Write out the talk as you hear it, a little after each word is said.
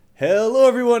Hello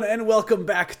everyone and welcome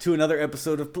back to another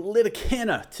episode of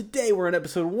Politicana. Today we're on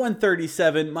episode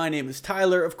 137. My name is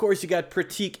Tyler. Of course you got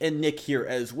Pratik and Nick here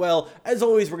as well. As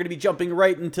always, we're going to be jumping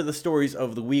right into the stories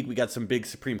of the week. We got some big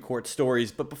Supreme Court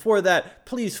stories, but before that,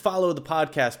 please follow the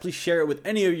podcast. Please share it with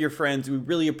any of your friends. We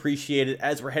really appreciate it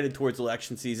as we're headed towards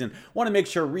election season. Want to make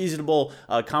sure reasonable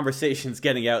conversations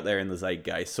getting out there in the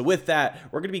zeitgeist. So with that,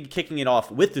 we're going to be kicking it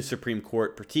off with the Supreme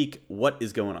Court. Pratik, what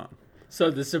is going on? So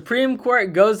the Supreme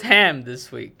Court goes ham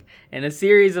this week. In a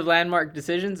series of landmark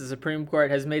decisions, the Supreme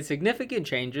Court has made significant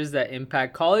changes that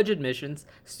impact college admissions,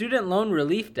 student loan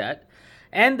relief debt,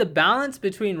 and the balance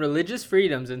between religious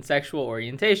freedoms and sexual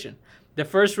orientation. The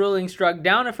first ruling struck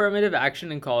down affirmative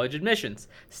action in college admissions,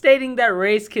 stating that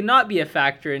race cannot be a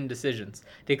factor in decisions,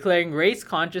 declaring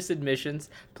race-conscious admissions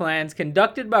plans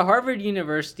conducted by Harvard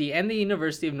University and the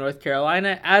University of North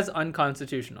Carolina as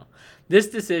unconstitutional. This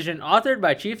decision, authored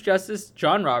by Chief Justice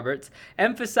John Roberts,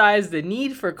 emphasized the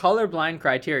need for colorblind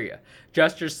criteria.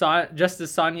 Justice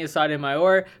Sonia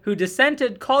Sotomayor, who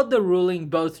dissented, called the ruling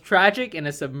both tragic and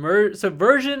a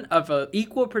subversion of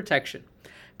equal protection.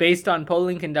 Based on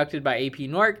polling conducted by AP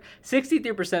Norc,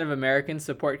 63% of Americans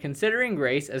support considering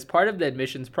race as part of the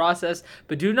admissions process,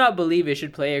 but do not believe it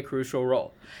should play a crucial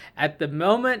role. At the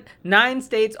moment, 9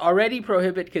 states already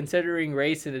prohibit considering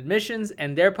race in admissions,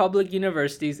 and their public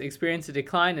universities experience a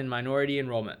decline in minority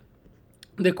enrollment.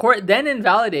 The court then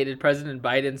invalidated President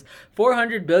Biden's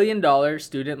 $400 billion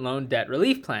student loan debt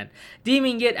relief plan,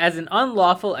 deeming it as an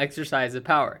unlawful exercise of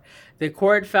power. The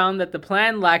court found that the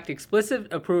plan lacked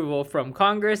explicit approval from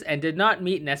Congress and did not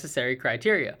meet necessary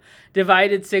criteria.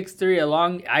 Divided 6-3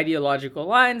 along ideological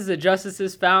lines, the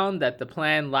justices found that the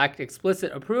plan lacked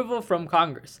explicit approval from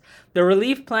Congress. The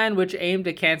relief plan, which aimed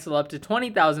to cancel up to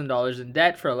 $20,000 in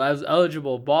debt for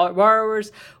eligible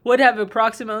borrowers, would have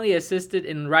approximately assisted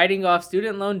in writing off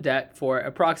student loan debt for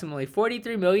approximately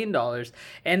 $43 million,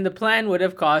 and the plan would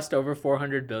have cost over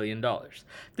 $400 billion.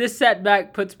 This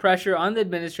setback puts pressure on the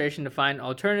administration to find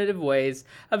alternative ways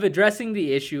of addressing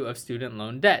the issue of student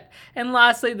loan debt. And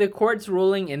lastly, the court's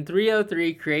ruling in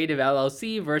 303 Creative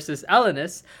LLC versus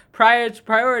Ellenis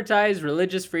prioritized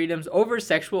religious freedoms over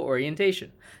sexual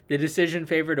orientation. The decision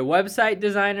favored a website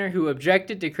designer who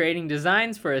objected to creating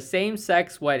designs for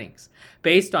same-sex weddings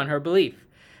based on her belief.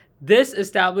 This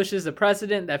establishes a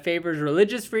precedent that favors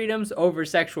religious freedoms over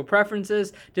sexual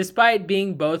preferences, despite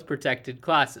being both protected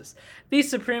classes.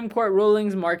 These Supreme Court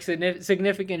rulings mark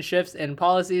significant shifts in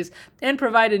policies and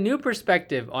provide a new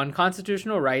perspective on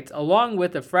constitutional rights, along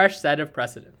with a fresh set of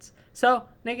precedents. So,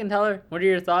 Nick and Tyler, what are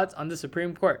your thoughts on the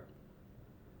Supreme Court?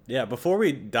 Yeah, before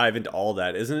we dive into all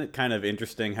that, isn't it kind of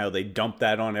interesting how they dump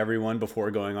that on everyone before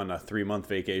going on a 3-month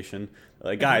vacation?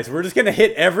 Like, guys, we're just going to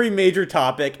hit every major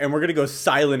topic and we're going to go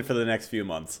silent for the next few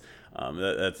months.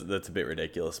 That's a bit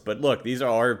ridiculous. But look, these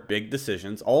are big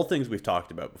decisions, all things we've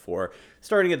talked about before.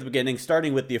 Starting at the beginning,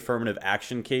 starting with the affirmative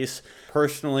action case.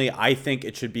 Personally, I think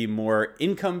it should be more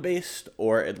income-based,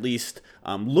 or at least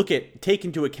take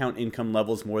into account income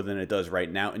levels more than it does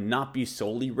right now, and not be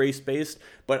solely race-based.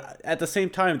 But at the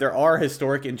same time, there are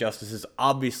historic injustices,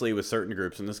 obviously, with certain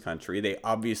groups in this country. They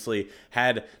obviously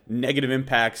had negative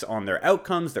impacts on their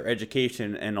outcomes, their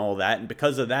education, and all that. And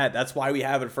because of that, that's why we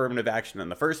have affirmative action in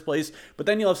the first place. But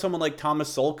then you'll have someone like Thomas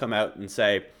Sowell come out and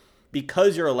say,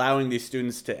 because you're allowing these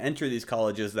students to enter these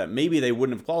colleges that maybe they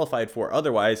wouldn't have qualified for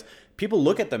otherwise, people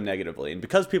look at them negatively. And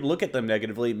because people look at them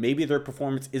negatively, maybe their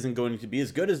performance isn't going to be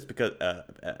as good as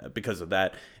because of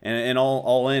that. And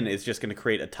all in, it's just going to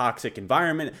create a toxic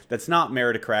environment that's not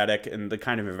meritocratic and the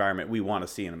kind of environment we want to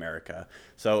see in America.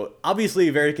 So obviously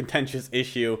a very contentious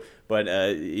issue, but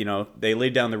they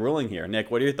laid down the ruling here. Nick,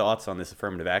 what are your thoughts on this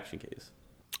affirmative action case?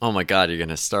 Oh my God, you're going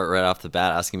to start right off the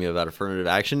bat asking me about affirmative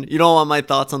action? You don't want my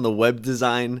thoughts on the web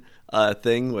design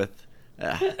thing with,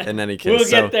 in any case. We'll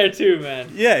get there too,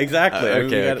 man. Yeah, exactly.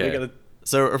 Okay.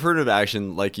 So affirmative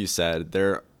action, like you said,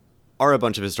 there are a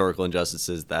bunch of historical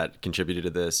injustices that contributed to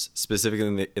this.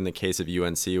 Specifically in the case of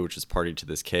UNC, which is party to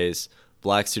this case,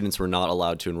 black students were not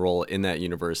allowed to enroll in that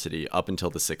university up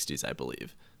until the 60s, I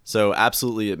believe. So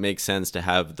absolutely, it makes sense to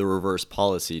have the reverse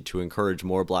policy to encourage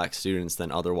more black students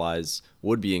than otherwise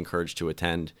would be encouraged to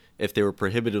attend if they were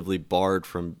prohibitively barred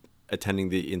from attending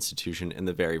the institution in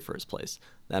the very first place.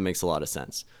 That makes a lot of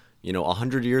sense.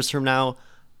 100 years from now,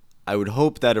 I would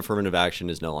hope that affirmative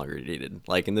action is no longer needed.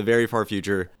 Like in the very far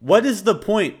future. What is the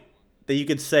point that you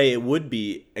could say it would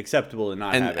be acceptable to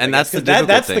not have it? And that's the difficult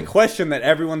that's thing. The question that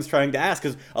everyone's trying to ask,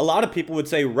 because a lot of people would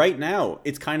say right now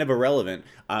it's kind of irrelevant.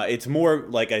 It's more,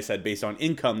 like I said, based on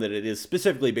income than it is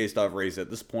specifically based off race at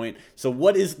this point. So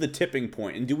what is the tipping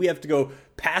point? And do we have to go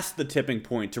past the tipping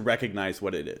point to recognize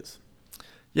what it is?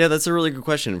 Yeah, that's a really good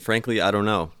question. Frankly, I don't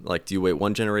know. Like, do you wait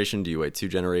one generation? Do you wait two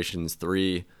generations?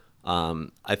 Three?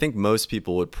 I think most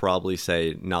people would probably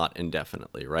say not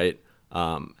indefinitely, right?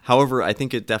 However, I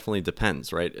think it definitely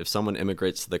depends, right? If someone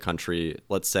immigrates to the country,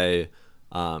 let's say,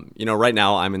 right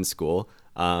now I'm in school,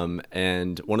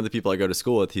 and one of the people I go to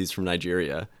school with, he's from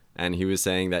Nigeria, and he was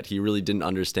saying that he really didn't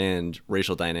understand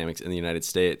racial dynamics in the United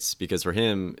States because for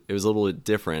him, it was a little bit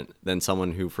different than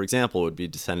someone who, for example, would be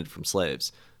descended from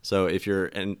slaves. So if you're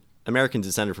an American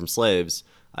descended from slaves,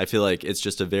 I feel like it's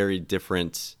just a very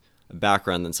different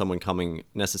background than someone coming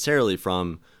necessarily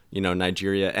from,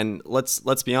 Nigeria. And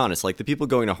let's be honest, like the people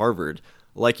going to Harvard,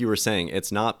 like you were saying,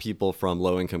 it's not people from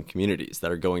low income communities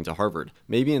that are going to Harvard.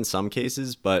 Maybe in some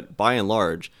cases, but by and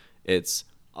large, it's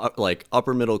like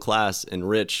upper middle class and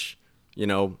rich,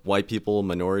 white people,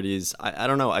 minorities. I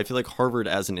don't know. I feel like Harvard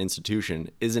as an institution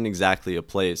isn't exactly a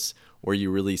place where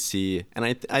you really see, and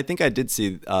I think I did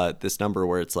see this number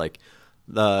where it's like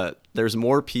there's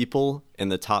more people in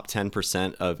the top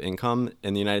 10% of income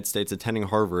in the United States attending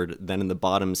Harvard than in the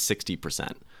bottom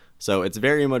 60%. So it's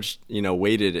very much,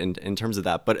 weighted in terms of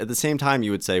that. But at the same time,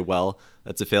 you would say, well,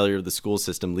 that's a failure of the school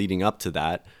system leading up to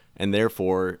that. And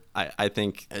therefore, I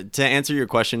think to answer your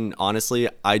question, honestly,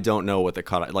 I don't know what the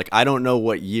cutoff, like, I don't know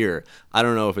what year. I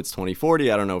don't know if it's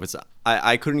 2040. I don't know if it's,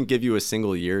 I couldn't give you a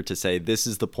single year to say this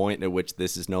is the point at which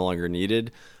this is no longer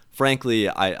needed. Frankly,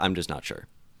 I'm just not sure.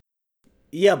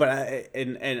 Yeah, but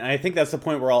I think that's the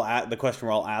point we're all at, the question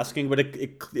we're all asking. But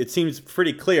it seems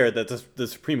pretty clear that the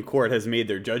Supreme Court has made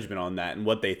their judgment on that and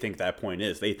what they think that point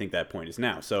is. They think that point is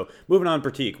now. So moving on,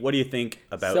 Pratik, what do you think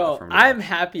about affirmative action? I'm action?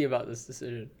 happy about this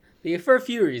decision for a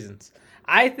few reasons.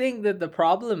 I think that the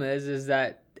problem is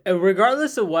that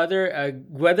regardless of whether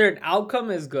an outcome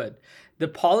is good, the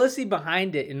policy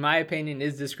behind it, in my opinion,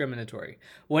 is discriminatory.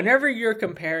 Whenever you're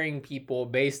comparing people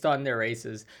based on their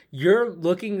races, you're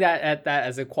looking at that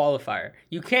as a qualifier.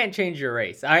 You can't change your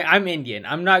race. I'm Indian.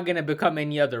 I'm not going to become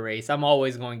any other race. I'm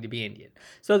always going to be Indian.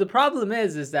 So the problem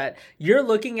is that you're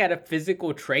looking at a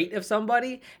physical trait of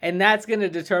somebody, and that's going to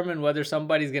determine whether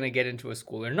somebody's going to get into a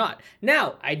school or not.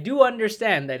 Now, I do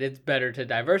understand that it's better to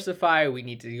diversify. We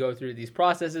need to go through these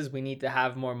processes. We need to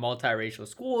have more multiracial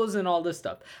schools and all this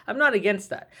stuff. I'm not against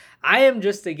that. I am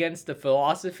just against the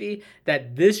philosophy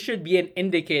that this should be an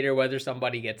indicator whether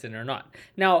somebody gets in or not.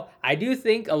 Now, I do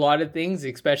think a lot of things,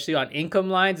 especially on income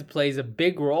lines, plays a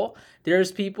big role.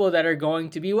 There's people that are going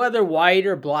to be, whether white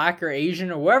or black or Asian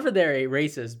or wherever their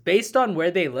race is, based on where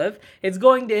they live, it's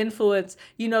going to influence,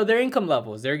 their income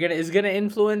levels. It's gonna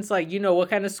influence, what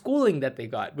kind of schooling that they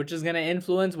got, which is gonna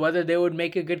influence whether they would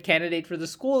make a good candidate for the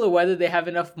school or whether they have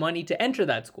enough money to enter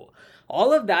that school.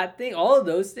 All of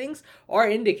those things are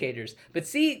indicators. But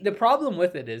see, the problem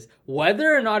with it is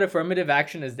whether or not affirmative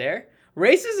action is there,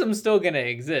 racism's still going to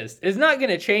exist. It's not going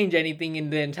to change anything in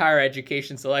the entire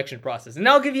education selection process. And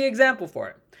I'll give you an example for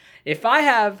it. If I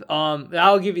have,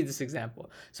 I'll give you this example.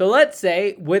 So let's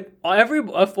say with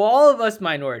all of us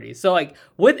minorities, so like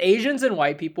with Asians and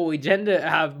white people, we tend to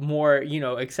have more,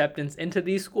 acceptance into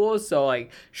these schools. So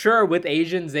like, sure, with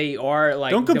Asians, they are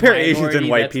like, don't compare Asians and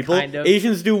white people.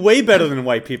 Asians do way better than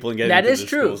white people in getting into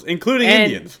schools, including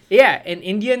Indians. Yeah, and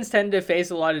Indians tend to face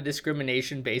a lot of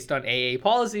discrimination based on AA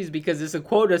policies because it's a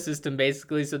quota system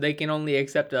basically, so they can only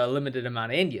accept a limited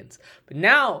amount of Indians. But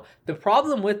now the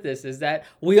problem with this is that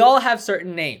we all have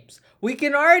certain names. We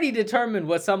can already determine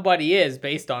what somebody is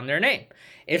based on their name.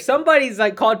 If somebody's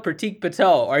like called Pratik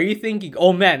Patel, are you thinking,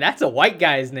 oh man, that's a white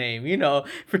guy's name,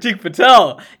 Pratik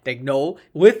Patel? Like, no.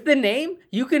 With the name,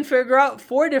 you can figure out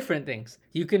 4 different things.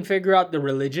 You can figure out the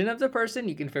religion of the person,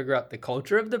 you can figure out the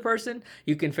culture of the person,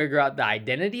 you can figure out the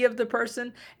identity of the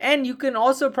person, and you can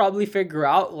also probably figure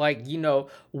out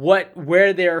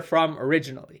where they're from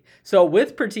originally. So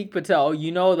with Pratik Patel,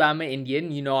 that I'm an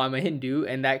Indian, I'm a Hindu,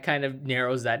 and that kind of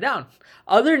narrows that down.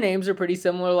 Other names are pretty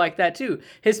similar like that too.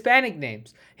 Hispanic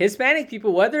names. Hispanic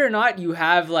people, whether or not you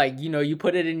have you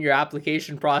put it in your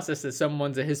application process that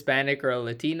someone's a Hispanic or a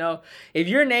Latino, if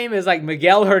your name is like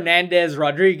Miguel Hernandez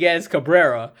Rodriguez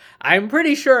Cabrera, I'm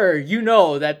pretty sure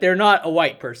that they're not a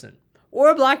white person or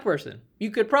a black person.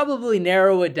 You could probably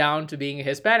narrow it down to being a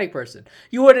Hispanic person.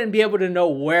 You wouldn't be able to know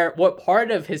what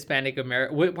part of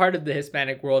what part of the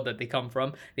Hispanic world that they come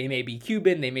from. They may be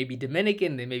Cuban, they may be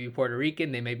Dominican, they may be Puerto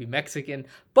Rican, they may be Mexican,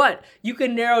 but you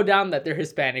can narrow down that they're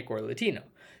Hispanic or Latino.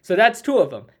 So that's 2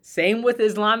 of them. Same with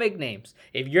Islamic names.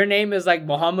 If your name is like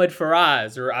Muhammad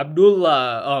Faraz or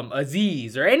Abdullah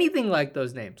Aziz or anything like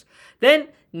those names, then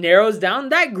narrows down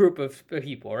that group of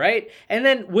people, right? And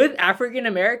then with African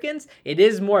Americans, it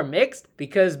is more mixed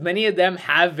because many of them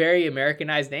have very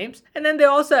Americanized names. And then they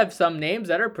also have some names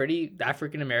that are pretty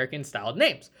African American styled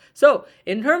names. So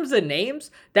in terms of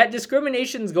names, that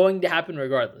discrimination is going to happen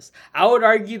regardless. I would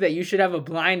argue that you should have a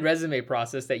blind resume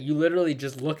process that you literally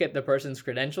just look at the person's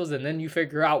credentials and then you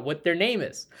figure out what their name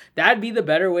is. That'd be the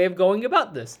better way of going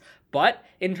about this. But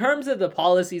in terms of the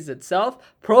policies itself,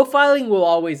 profiling will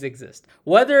always exist.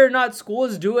 Whether or not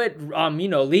schools do it,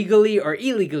 legally or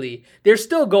illegally, they're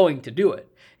still going to do it.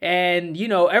 And,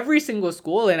 every single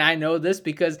school, and I know this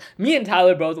because me and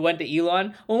Tyler both went to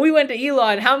Elon. When we went to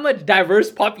Elon, how much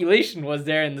diverse population was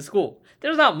there in the school?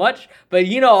 There's not much, but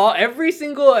every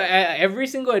single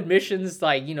admissions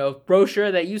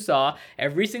brochure that you saw,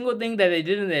 every single thing that they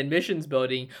did in the admissions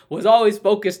building was always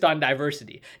focused on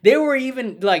diversity. They were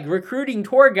even recruiting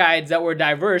tour guides that were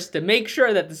diverse to make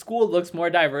sure that the school looks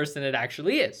more diverse than it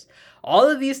actually is. All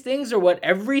of these things are what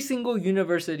every single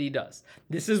university does.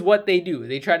 This is what they do.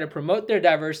 They try to promote their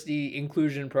diversity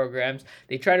inclusion programs.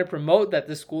 They try to promote that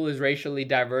the school is racially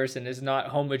diverse and is not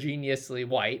homogeneously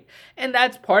white. And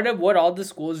that's part of what all the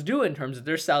schools do in terms of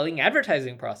their selling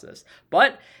advertising process.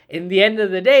 But in the end of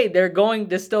the day, they're going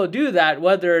to still do that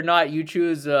whether or not you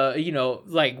choose,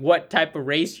 what type of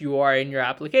race you are in your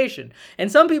application.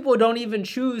 And some people don't even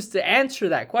choose to answer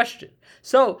that question.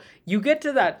 So you get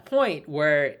to that point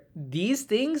where these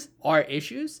things are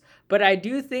issues, but I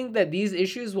do think that these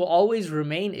issues will always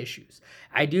remain issues.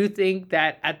 I do think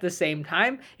that at the same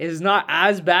time, it is not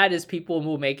as bad as people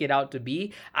will make it out to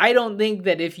be. I don't think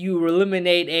that if you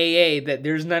eliminate AA, that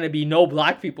there's going to be no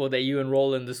black people that you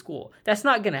enroll in the school. That's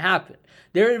not going to happen.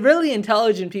 There are really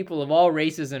intelligent people of all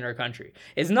races in our country.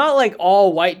 It's not like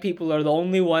all white people are the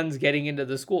only ones getting into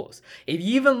the schools. If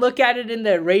you even look at it in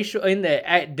the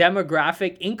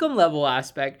demographic income level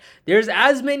aspect, there's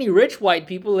as many rich white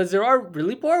people as there are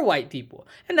really poor white people.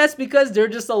 And that's because there are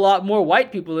just a lot more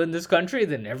white people in this country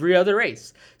than every other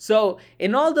race. So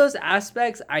in all those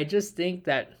aspects, I just think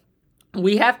that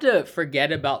we have to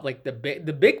forget about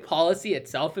the big policy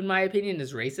itself, in my opinion,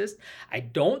 is racist. I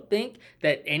don't think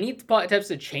that any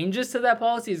types of changes to that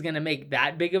policy is going to make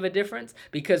that big of a difference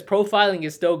because profiling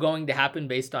is still going to happen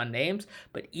based on names.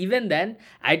 But even then,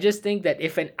 I just think that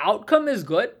if an outcome is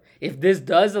good, if this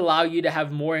does allow you to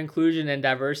have more inclusion and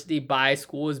diversity by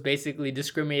schools basically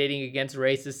discriminating against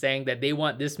races, saying that they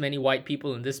want this many white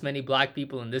people and this many black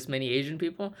people and this many Asian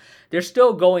people, they're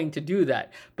still going to do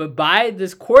that. But by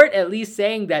this court at least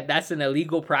saying that that's an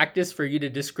illegal practice for you to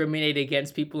discriminate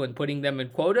against people and putting them in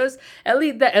quotas, at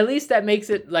least that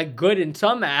makes it good in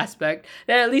some aspect,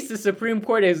 that at least the Supreme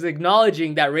Court is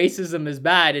acknowledging that racism is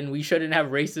bad and we shouldn't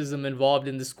have racism involved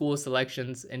in the school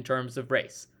selections in terms of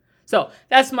race. So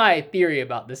that's my theory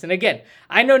about this. And again,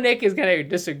 I know Nick is going to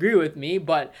disagree with me,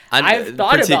 but I've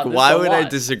thought about this Why a would lot. I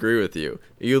disagree with you?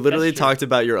 You literally talked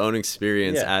about your own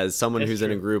experience as someone who's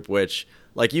in a group which,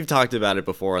 you've talked about it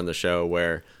before on the show,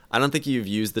 where I don't think you've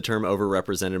used the term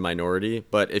overrepresented minority,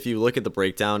 but if you look at the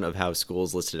breakdown of how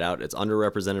schools listed out, it's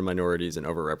underrepresented minorities and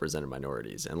overrepresented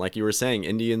minorities. And like you were saying,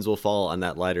 Indians will fall on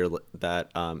that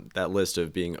that list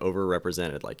of being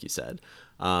overrepresented, like you said.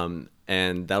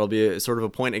 And that'll be a sort of a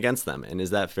point against them. And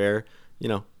is that fair?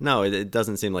 No, it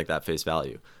doesn't seem like that face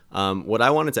value. What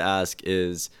I wanted to ask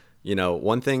is,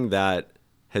 one thing that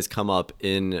has come up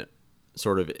in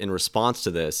response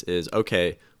to this is,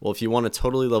 okay, well, if you want to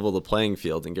totally level the playing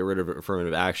field and get rid of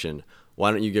affirmative action, why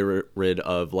don't you get rid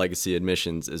of legacy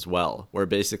admissions as well? Where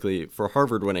basically for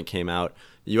Harvard, when it came out,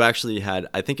 you actually had,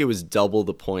 I think it was double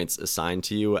the points assigned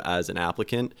to you as an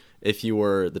applicant if you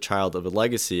were the child of a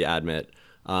legacy admit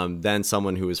than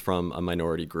someone who is from a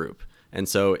minority group. And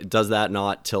so does that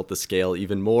not tilt the scale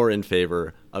even more in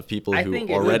favor of people who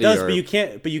already are...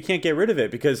 But you can't get rid of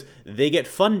it because they get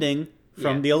funding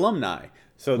from the alumni.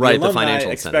 So the the alumni financial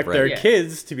expect incentive, their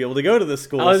kids to be able to go to the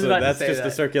school. So that's just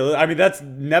a circular. I mean, that's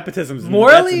nepotism.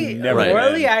 Morally,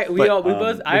 I agree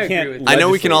with I know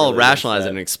we can all legislate rationalize it that.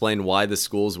 and explain why the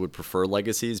schools would prefer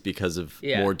legacies because of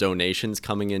more donations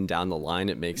coming in down the line.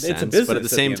 It makes It's a sense. business But at the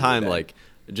same at the end of time, the day.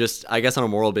 just I guess on a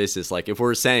moral basis, if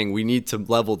we're saying we need to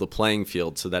level the playing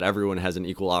field so that everyone has an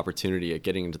equal opportunity at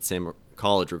getting into the same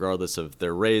college, regardless of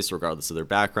their race, regardless of their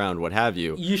background, what have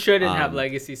you. You shouldn't have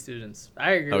legacy students.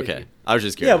 I agree with you. I was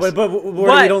just curious. Yeah, but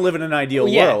we don't live in an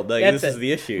ideal world. This is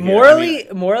the issue. Morally,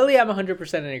 I'm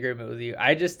 100% in agreement with you.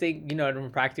 I just think, from a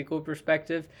practical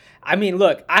perspective,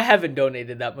 look, I haven't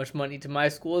donated that much money to my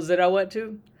schools that I went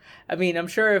to. I'm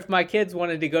sure if my kids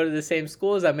wanted to go to the same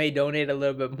schools, I may donate a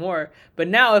little bit more. But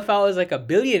now if I was a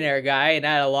billionaire guy and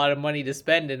I had a lot of money to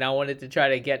spend and I wanted to try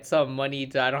to get some money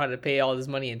I don't have to pay all this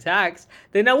money in tax, tax,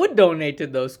 then I would donate to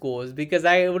those schools because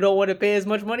I don't want to pay as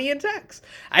much money in tax.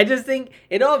 I just think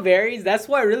it all varies. That's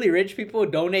why really rich people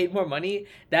donate more money.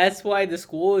 That's why the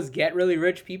schools get really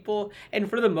rich people. And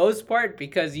for the most part,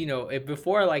 because,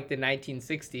 before like the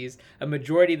 1960s, a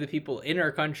majority of the people in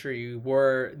our country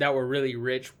that were really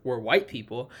rich were white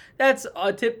people. That's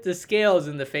tipped the scales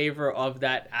in the favor of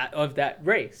that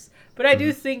race. But I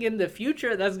do think in the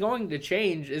future that's going to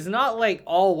change. It's not like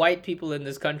all white people in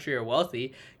this country are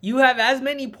wealthy. You have as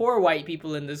many poor white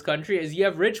people in this country as you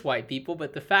have rich white people,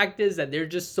 but the fact is that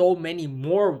there's just so many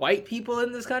more white people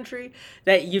in this country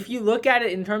that if you look at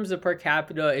it in terms of per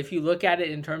capita, if you look at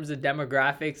it in terms of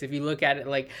demographics, if you look at it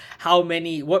like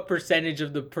what percentage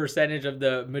of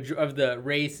the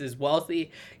race is wealthy,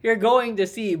 you're going to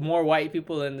see more white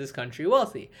people in this country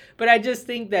wealthy. But I just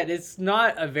think that it's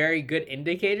not a very good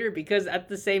indicator because at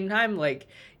the same time, like,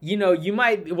 you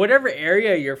might, whatever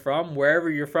area you're from,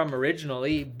 wherever you're from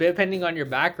originally, depending on your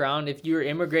background, if you're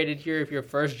immigrated here, if you're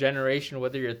first generation,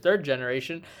 whether you're third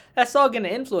generation, that's all going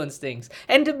to influence things.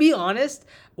 And to be honest,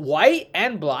 white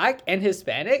and black and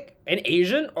Hispanic and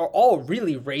Asian are all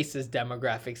really racist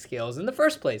demographic scales in the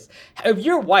first place. If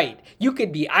you're white, you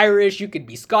could be Irish, you could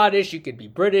be Scottish, you could be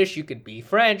British, you could be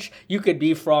French, you could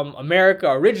be from America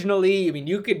originally. I mean,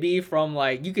 you could be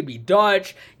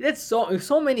Dutch. That's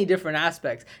so many different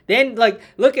aspects. Then, like,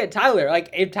 look at Tyler. Like,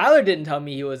 if Tyler didn't tell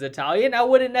me he was Italian, I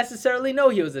wouldn't necessarily know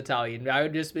he was Italian. I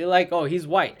would just be like, oh, he's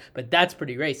white. But that's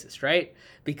pretty racist, right?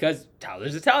 Because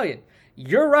Tyler's Italian.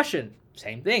 You're Russian.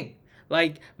 Same thing.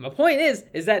 Like, my point is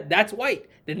that that's white.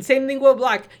 Then same thing with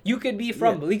black. You could be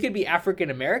you could be African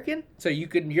American. So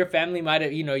your family might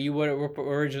have, you were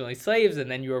originally slaves and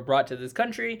then you were brought to this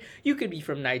country. You could be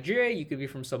from Nigeria. You could be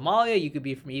from Somalia. You could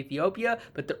be from Ethiopia.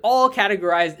 But they're all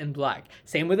categorized in black.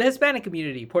 Same with the Hispanic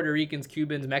community. Puerto Ricans,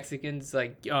 Cubans, Mexicans,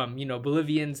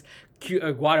 Bolivians,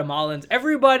 Guatemalans.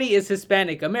 Everybody is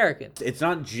Hispanic American. It's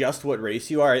not just what race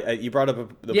you are. You brought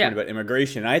up the point about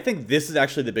immigration. And I think this is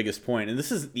actually the biggest point. And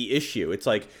this is the issue. It's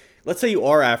like, let's say you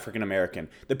are African American.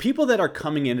 The people that are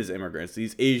coming in as immigrants,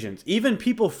 these Asians, even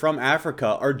people from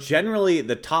Africa, are generally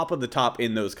the top of the top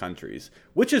in those countries.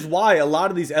 Which is why a lot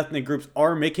of these ethnic groups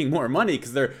are making more money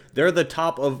because they're the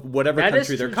top of whatever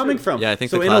country they're coming from. Yeah, I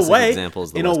think so the classic example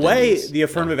is the West Indies. The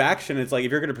affirmative action is like, if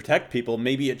you're going to protect people,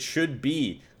 maybe it should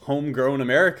be homegrown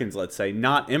Americans, let's say,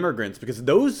 not immigrants, because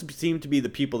those seem to be the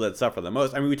people that suffer the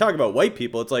most. I mean, we talk about white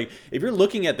people. It's like, if you're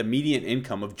looking at the median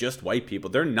income of just white people,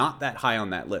 they're not that high on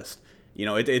that list.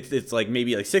 It's like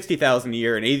maybe like $60,000 a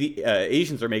year, and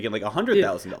Asians are making like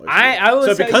 $100,000. I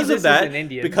would so because of that,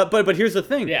 Indian. But here's the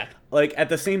thing. Yeah. Like, at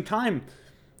the same time,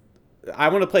 I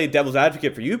want to play devil's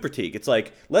advocate for you, Pratik. It's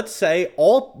like, let's say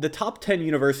all the top 10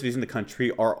 universities in the country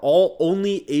are all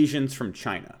only Asians from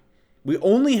China. We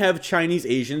only have Chinese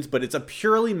Asians, but it's a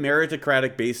purely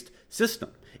meritocratic-based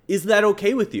system. Is that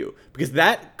okay with you? Because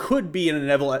that could be an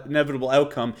inevitable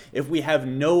outcome if we have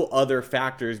no other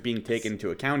factors being taken into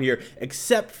account here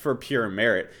except for pure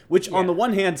merit, which on the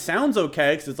one hand sounds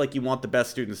okay because it's like you want the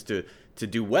best students to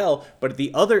do well, but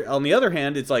on the other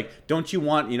hand, it's like, don't you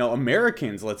want,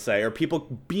 Americans, let's say, or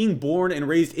people being born and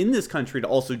raised in this country to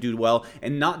also do well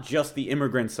and not just the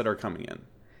immigrants that are coming in?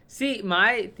 See,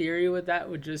 my theory with that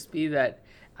would just be that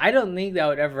I don't think that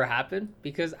would ever happen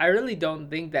because I really don't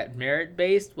think that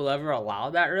merit-based will ever allow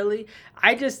that really.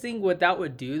 I just think what that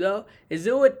would do, though, is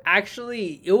it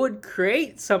would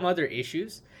create some other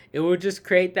issues. It would just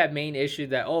create that main issue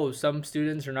that, some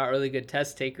students are not really good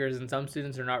test takers and some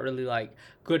students are not really like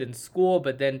good in school,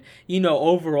 but then,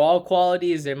 overall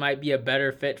qualities, there might be a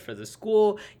better fit for the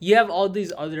school. You have all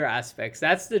these other aspects.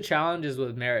 That's the challenges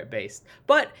with merit-based.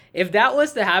 But if that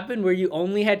was to happen where you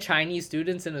only had Chinese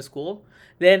students in a school,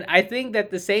 then I think that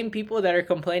the same people that are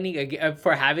complaining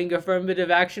for having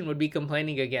affirmative action would be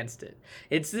complaining against it.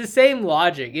 It's the same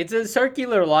logic. It's a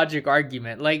circular logic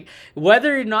argument. Like,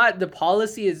 whether or not the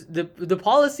policy is the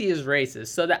policy is racist.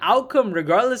 So the outcome,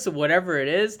 regardless of whatever it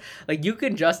is, like, you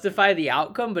can justify the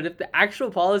outcome, but if the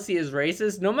actual policy is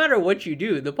racist, no matter what you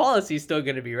do, the policy is still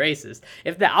going to be racist.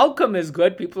 If the outcome is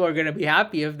good, people are going to be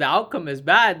happy. If the outcome is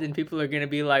bad, then people are going to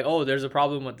be like, there's a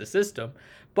problem with the system.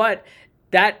 But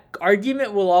that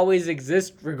argument will always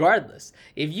exist regardless.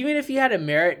 Even if you had a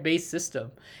merit-based system,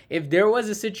 if there was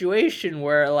a situation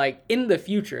where, like, in the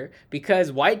future, because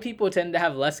white people tend to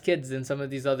have less kids than some of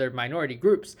these other minority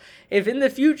groups, if in the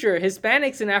future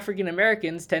Hispanics and African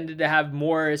Americans tended to have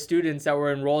more students that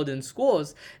were enrolled in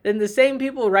schools, then the same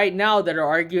people right now that are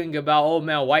arguing about,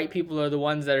 white people are the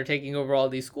ones that are taking over all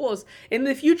these schools, in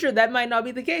the future that might not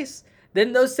be the case.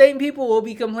 Then those same people will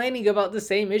be complaining about the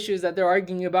same issues that they're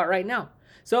arguing about right now.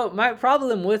 So my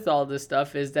problem with all this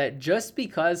stuff is that just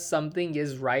because something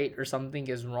is right or something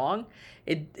is wrong,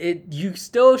 you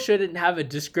still shouldn't have a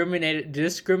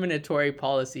discriminatory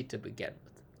policy to begin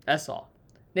with. That's all.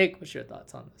 Nick, what's your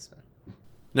thoughts on this, man?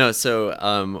 No,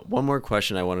 so one more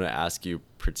question I wanted to ask you,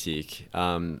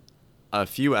 Pratik. A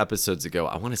few episodes ago,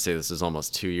 I want to say this was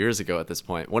almost 2 years ago at this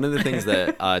point, one of the things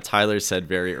that Tyler said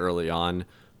very early on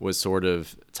was sort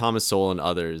of Thomas Sowell and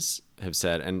others have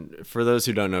said, and for those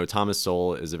who don't know, Thomas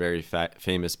Sowell is a very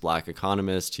famous black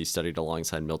economist. He studied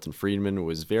alongside Milton Friedman,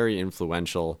 was very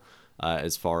influential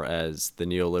as far as the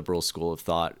neoliberal school of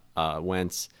thought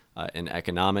went in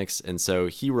economics. And so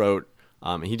he wrote,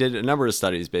 he did a number of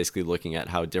studies basically looking at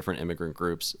how different immigrant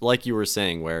groups, like you were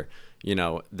saying, where, you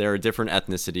know, there are different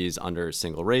ethnicities under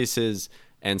single races,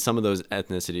 and some of those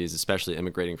ethnicities, especially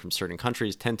immigrating from certain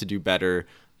countries, tend to do better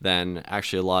than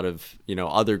actually a lot of, you know,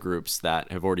 other groups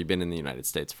that have already been in the United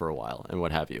States for a while and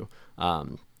what have you.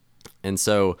 And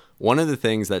so one of the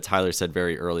things that Tyler said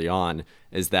very early on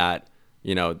is that,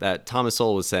 you know, that Thomas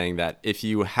Sowell was saying that if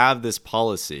you have this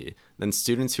policy, then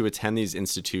students who attend these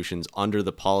institutions under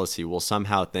the policy will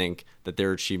somehow think that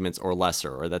their achievements are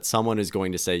lesser, or that someone is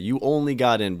going to say you only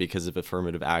got in because of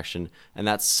affirmative action, and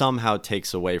that somehow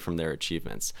takes away from their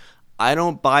achievements. I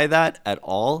don't buy that at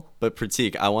all, but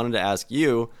Pratik, I wanted to ask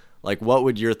you, like, what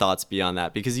would your thoughts be on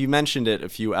that? Because you mentioned it a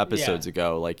few episodes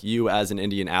ago, like you as an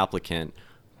Indian applicant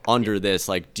under this,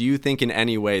 like, do you think in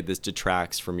any way this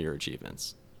detracts from your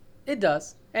achievements? It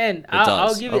does. And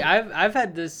I'll give you, I've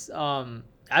had this attack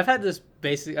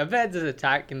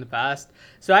in the past.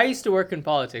 So I used to work in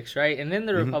politics, right? And in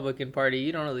the Republican Party,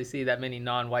 you don't really see that many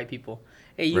non-white people.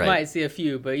 Hey, you might see a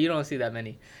few, but you don't see that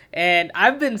many. And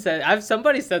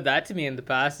somebody said that to me in the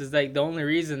past, is like the only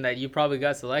reason that you probably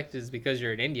got selected is because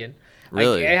you're an Indian.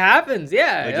 Really? Like, it happens,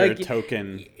 yeah. Like you're a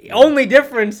token. Only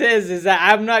difference is that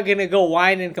I'm not gonna go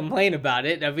whine and complain about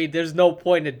it. I mean, there's no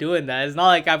point of doing that. It's not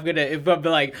like I'm be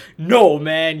like, no,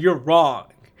 man, you're wrong.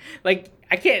 Like,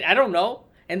 I don't know.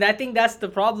 And I think that's the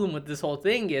problem with this whole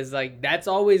thing, is like, that's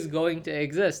always going to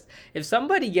exist. If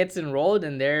somebody gets enrolled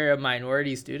and they're a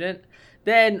minority student,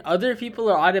 then other people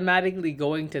are automatically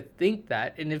going to think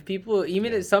that. And if people,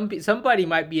 even if somebody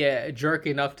might be a jerk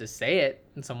enough to say it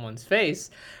in someone's face,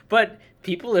 but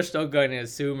people are still going to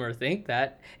assume or think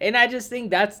that. And I just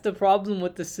think that's the problem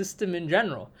with the system in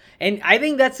general. And I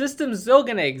think that system's still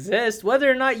going to exist.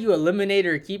 Whether or not you eliminate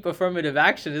or keep affirmative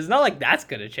action, it's not like that's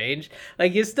going to change.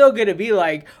 Like, it's still going to be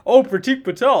like, oh, Pratik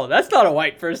Patel, that's not a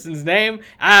white person's name.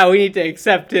 We need to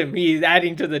accept him. He's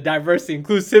adding to the diversity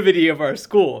inclusivity of our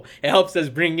school. It helps us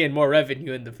bring in more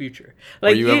revenue in the future.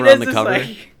 Like, were you ever on the cover?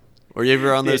 Were you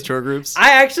ever on those tour groups?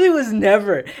 I actually was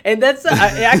never. And that's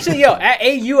at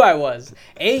AU I was.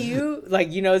 AU,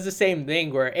 like, you know, it's the same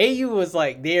thing where AU was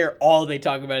like, all they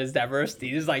talk about is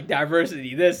diversity. There's like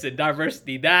diversity this and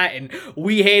diversity that. And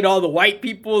we hate all the white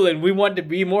people and we want to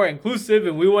be more inclusive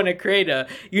and we want to create a,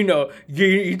 you know,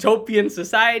 utopian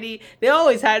society. They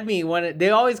always had me,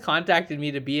 they always contacted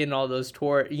me to be in all those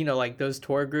tour, you know, like those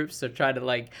tour groups to try to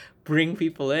like bring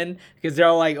people in, because they're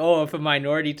all like, oh, if a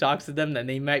minority talks to them, then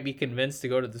they might be convinced to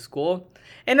go to the school.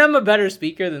 And I'm a better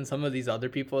speaker than some of these other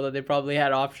people that they probably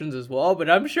had options as well, but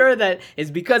I'm sure that it's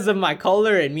because of my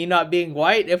color and me not being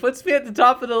white. It puts me at the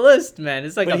top of the list, man.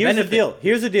 It's like but a here's benefit.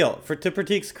 Here's the deal. To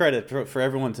Pratik's credit, for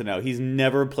everyone to know, he's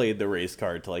never played the race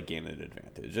card to like gain an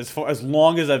advantage. As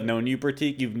long as I've known you,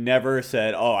 Pratik, you've never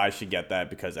said, oh, I should get that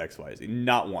because X, Y, Z.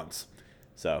 Not once.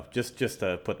 So just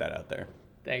to put that out there.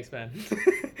 Thanks, man.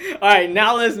 All right,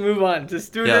 now let's move on to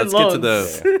student loans.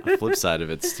 Let's get to the flip side of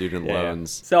it, student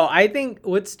loans. So I think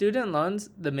with student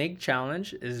loans, the big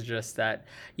challenge is just that,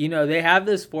 you know, they have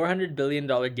this $400 billion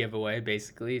giveaway,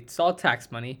 basically. It's all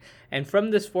tax money. And from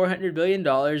this $400 billion,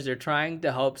 they're trying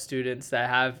to help students that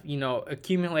have, you know,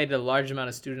 accumulated a large amount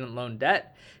of student loan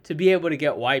debt to be able to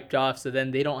get wiped off, so then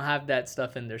they don't have that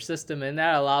stuff in their system, and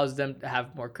that allows them to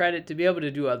have more credit to be able to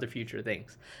do other future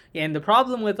things. And the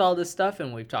problem with all this stuff,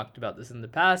 and we've talked about this in the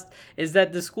past, is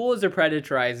that the schools are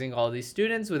predarizing all these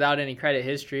students without any credit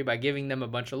history by giving them a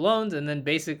bunch of loans and then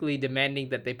basically demanding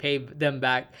that they pay them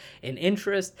back in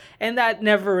interest, and that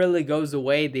never really goes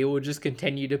away. They will just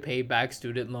continue to pay back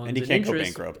student loans and you can't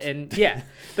interest. go bankrupt. And yeah,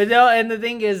 and the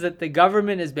thing is that the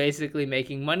government is basically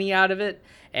making money out of it.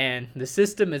 And the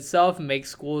system itself makes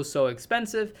schools so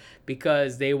expensive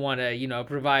because they want to,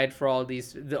 provide for all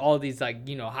these like,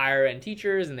 higher end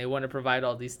teachers, and they want to provide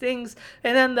all these things.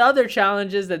 And then the other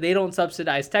challenge is that they don't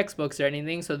subsidize textbooks or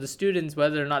anything. So the students,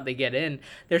 whether or not they get in,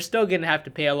 they're still going to have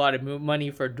to pay a lot of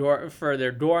money for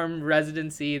their dorm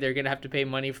residency. They're going to have to pay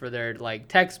money for their like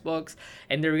textbooks,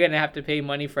 and they're going to have to pay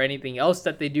money for anything else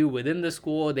that they do within the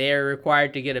school. They are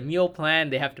required to get a meal plan.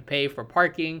 They have to pay for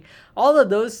parking. All of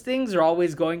those things are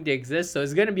always going to exist. So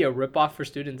it's going to be a ripoff for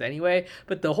students anyway.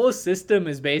 But the whole system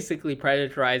is basically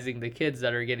predarizing the kids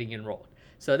that are getting enrolled.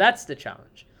 So that's the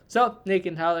challenge. So Nick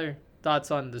and Tyler,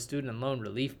 thoughts on the student loan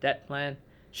relief debt plan?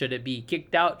 Should it be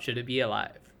kicked out? Should it be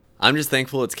alive? I'm just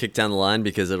thankful it's kicked down the line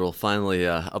because it'll finally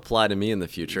apply to me in the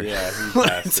future.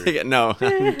 Yeah, no,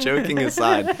 joking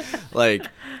aside, like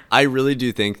I really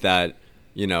do think that,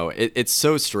 it's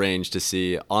so strange to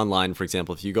see online, for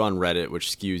example, if you go on Reddit, which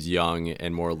skews young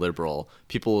and more liberal,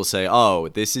 people will say, oh,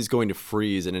 this is going to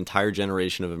freeze an entire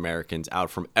generation of Americans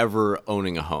out from ever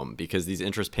owning a home because these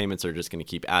interest payments are just going to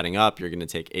keep adding up. You're going to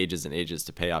take ages and ages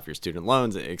to pay off your student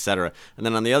loans, etc. And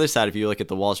then on the other side, if you look at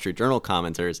the Wall Street Journal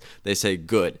commenters, they say,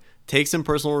 good. Take some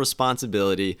personal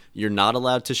responsibility. You're not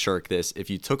allowed to shirk this. If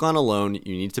you took on a loan,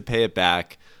 you need to pay it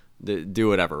back. Do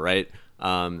whatever, right?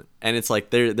 And it's like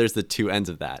there's the two ends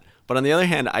of that. But on the other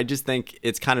hand, I just think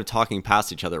it's kind of talking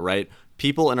past each other, right?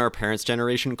 People in our parents'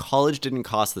 generation, college didn't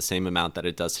cost the same amount that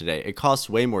it does today. It costs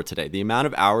way more today. The amount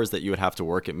of hours that you would have to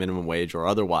work at minimum wage or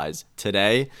otherwise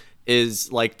today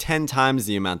is like 10 times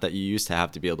the amount that you used to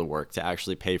have to be able to work to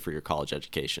actually pay for your college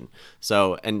education.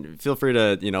 So, and feel free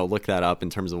to, look that up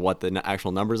in terms of what the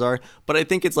actual numbers are. But I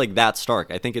think it's like that stark.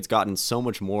 I think it's gotten so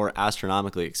much more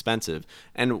astronomically expensive.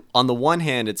 And on the one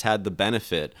hand, it's had the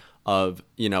benefit of,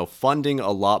 funding a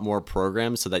lot more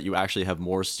programs so that you actually have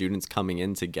more students coming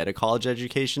in to get a college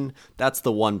education. That's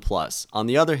the one plus. On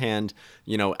the other hand,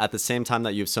 at the same time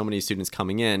that you have so many students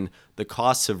coming in, the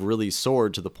costs have really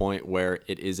soared to the point where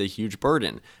it is a huge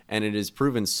burden. And it is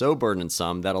proven so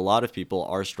burdensome that a lot of people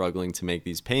are struggling to make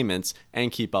these payments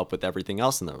and keep up with everything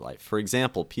else in their life. For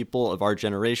example, people of our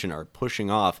generation are pushing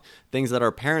off things that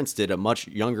our parents did at much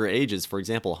younger ages. For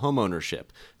example, home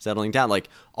ownership, settling down. Like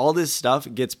all this stuff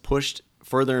gets pushed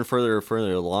further and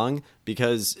further along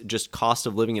because just cost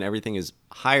of living and everything is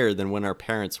higher than when our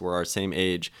parents were our same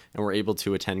age and were able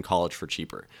to attend college for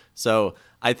cheaper. So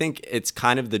I think it's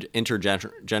kind of the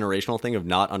intergenerational thing of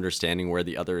not understanding where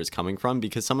the other is coming from,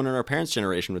 because someone in our parents'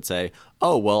 generation would say,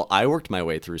 oh, well, I worked my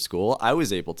way through school. I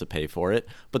was able to pay for it.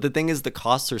 But the thing is, the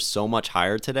costs are so much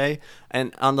higher today.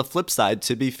 And on the flip side,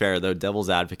 to be fair, though, devil's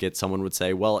advocate, someone would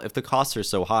say, well, if the costs are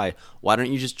so high, why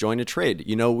don't you just join a trade?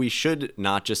 We should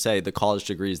not just say the college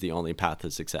degree is the only path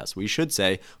to success. We should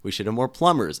say we should have more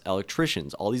plumbers,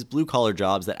 electricians, all these blue collar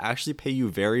jobs that actually pay you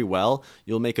very well.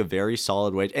 You'll make a very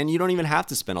solid wage. And you don't even have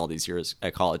to spend all these years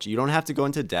at college. You don't have to go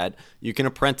into debt. You can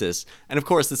apprentice. And of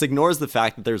course, this ignores the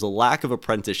fact that there's a lack of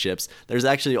apprenticeships. There's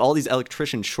actually all these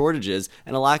electrician shortages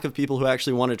and a lack of people who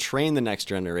actually want to train the next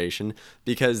generation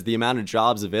because the amount of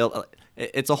jobs available.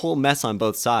 It's a whole mess on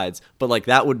both sides, but like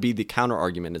that would be the counter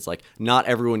argument. It's like not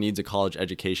everyone needs a college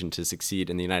education to succeed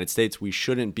in the United States. We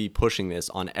shouldn't be pushing this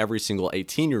on every single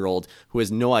 18-year-old who has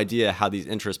no idea how these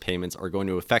interest payments are going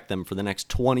to affect them for the next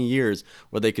 20 years,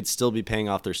 where they could still be paying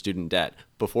off their student debt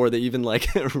before they even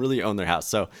really own their house.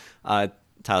 So,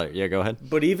 Tyler, yeah, go ahead.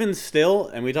 But even still,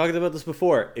 and we talked about this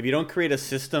before, if you don't create a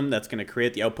system that's going to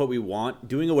create the output we want,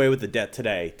 doing away with the debt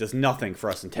today does nothing for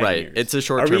us in 10 years. Right. It's a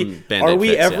short-term Band-Aid Are we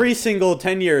fix, every single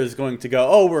 10 years going to go,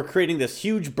 oh, we're creating this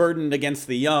huge burden against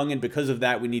the young, and because of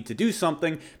that we need to do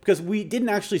something, because we didn't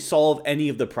actually solve any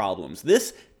of the problems.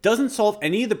 This doesn't solve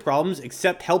any of the problems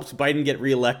except helps Biden get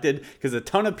reelected, because a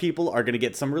ton of people are going to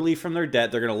get some relief from their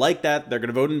debt. They're going to like that. They're going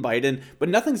to vote in Biden, but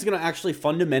nothing's going to actually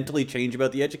fundamentally change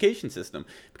about the education system.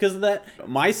 Because of that,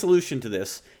 my solution to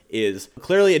this is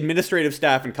clearly administrative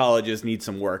staff in colleges need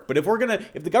some work. But if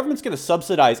the government's going to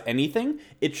subsidize anything,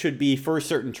 it should be for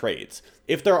certain trades.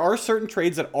 If there are certain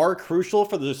trades that are crucial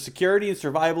for the security and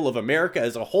survival of America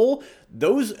as a whole,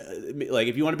 those, like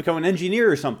if you want to become an engineer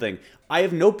or something, I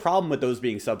have no problem with those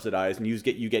being subsidized and you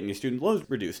getting your student loans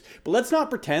reduced. But let's not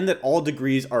pretend that all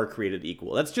degrees are created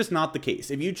equal. That's just not the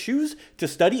case. If you choose to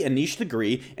study a niche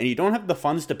degree and you don't have the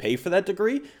funds to pay for that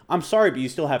degree, I'm sorry, but you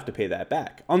still have to pay that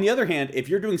back. On the other hand, if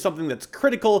you're doing something that's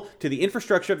critical to the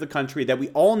infrastructure of the country that we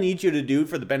all need you to do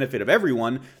for the benefit of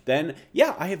everyone, then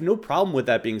yeah, I have no problem with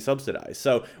that being subsidized.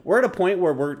 So we're at a point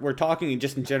where we're talking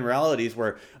just in generalities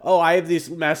where, oh, I have this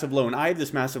massive loan, I have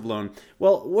this massive loan.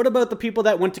 Well, what about the people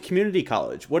that went to community community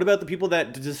college? What about the people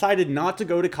that decided not to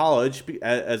go to college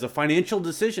as a financial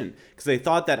decision because they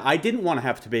thought that I didn't want to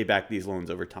have to pay back these loans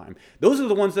over time? Those are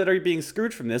the ones that are being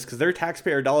screwed from this because their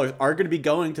taxpayer dollars are going to be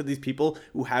going to these people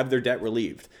who have their debt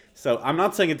relieved. So I'm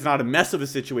not saying it's not a mess of a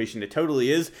situation. It totally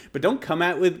is. But don't come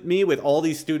at me with all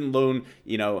these student loan,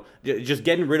 just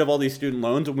getting rid of all these student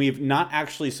loans when we've not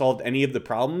actually solved any of the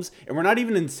problems. And we're not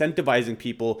even incentivizing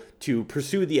people to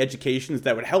pursue the educations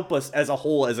that would help us as a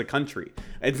whole as a country.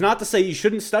 It's not to say you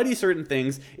shouldn't study certain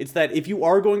things. It's that if you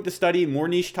are going to study more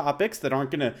niche topics that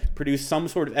aren't going to produce some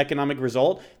sort of economic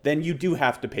result, then you do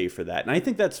have to pay for that. And I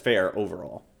think that's fair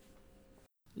overall.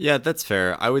 Yeah, that's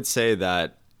fair. I would say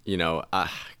that,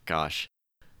 gosh,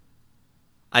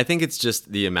 I think it's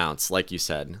just the amounts, like you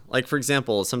said. Like, for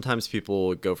example, sometimes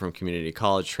people go from community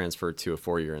college, transfer to a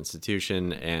 4-year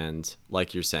institution, and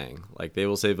like you're saying, like they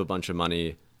will save a bunch of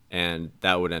money, and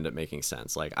that would end up making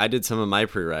sense. Like, I did some of my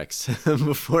prereqs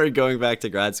before going back to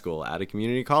grad school at a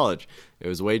community college. It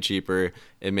was way cheaper.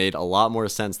 It made a lot more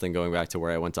sense than going back to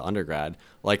where I went to undergrad.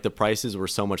 Like, the prices were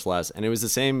so much less, and it was the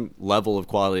same level of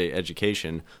quality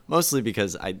education, mostly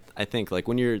because I think, like,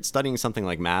 when you're studying something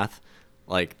like math,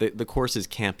 like the courses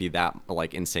can't be that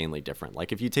like insanely different.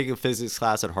 Like, if you take a physics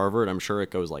class at Harvard, I'm sure it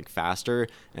goes like faster,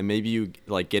 and maybe you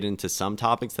like get into some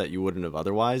topics that you wouldn't have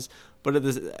otherwise. But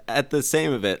at the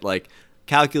same of it, like,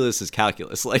 calculus is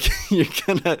calculus. Like, you're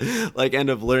gonna like end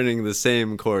up learning the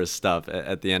same course stuff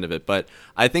at the end of it. But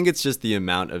I think it's just the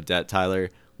amount of debt, Tyler,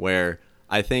 where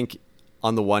I think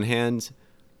on the one hand,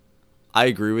 I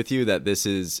agree with you that this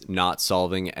is not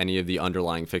solving any of the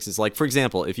underlying fixes. Like, for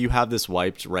example, if you have this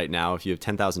wiped right now, if you have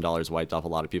 $10,000 wiped off a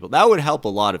lot of people, that would help a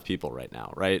lot of people right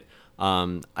now, right?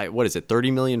 What is it?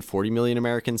 30 million, 40 million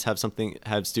Americans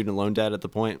have student loan debt at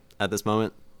this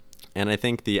moment. And I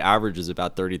think the average is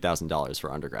about $30,000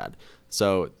 for undergrad.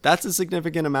 So that's a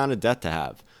significant amount of debt to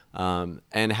have.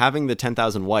 And having the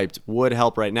 10,000 wiped would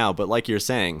help right now. But like you're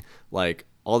saying, like,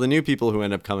 all the new people who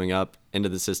end up coming up into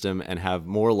the system and have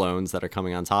more loans that are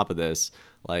coming on top of this,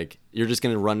 like, you're just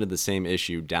going to run into the same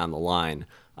issue down the line.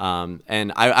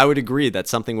 And I would agree that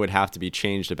something would have to be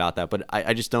changed about that, but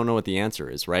I just don't know what the answer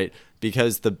is, right?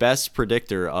 Because the best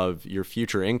predictor of your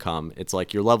future income, it's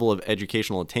like your level of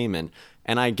educational attainment.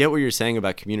 And I get what you're saying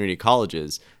about community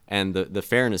colleges and the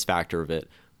fairness factor of it.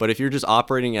 But if you're just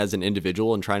operating as an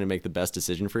individual and trying to make the best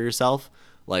decision for yourself,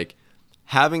 like,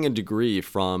 having a degree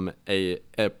from an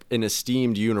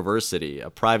esteemed university, a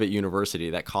private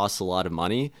university that costs a lot of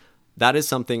money, that is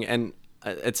something, and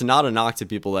it's not a knock to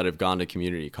people that have gone to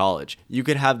community college. You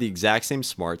could have the exact same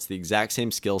smarts, the exact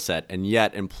same skill set, and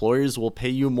yet employers will pay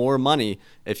you more money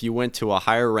if you went to a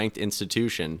higher ranked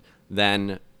institution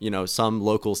than, some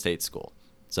local state school.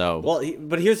 So, well,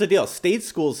 but here's the deal. State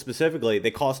schools specifically,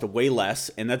 they cost way less,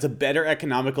 and that's a better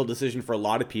economical decision for a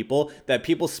lot of people, that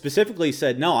people specifically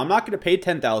said, no, I'm not going to pay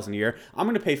 $10,000 a year. I'm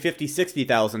going to pay $50,000,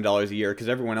 $60,000 a year because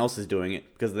everyone else is doing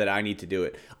it, because that I need to do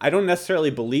it. I don't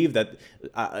necessarily believe that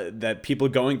that people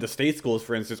going to state schools,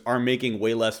 for instance, are making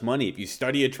way less money. If you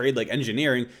study a trade like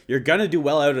engineering, you're going to do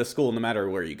well out of school no matter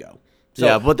where you go. So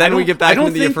yeah, but then we get back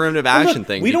into the affirmative action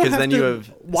thing, because then you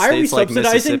have why are we states like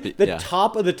subsidizing Mississippi. the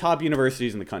top of the top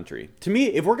universities in the country? To me,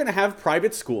 if we're going to have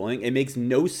private schooling, it makes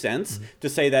no sense to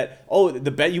say that,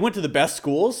 you went to the best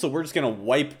schools, so we're just going to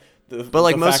wipe the. But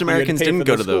like, the most fact that you had Americans pay didn't for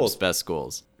go the to those schools. best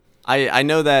schools. I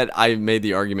know that I made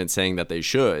the argument saying that they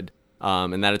should,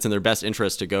 and that it's in their best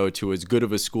interest to go to as good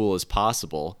of a school as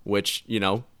possible, which,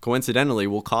 coincidentally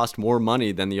will cost more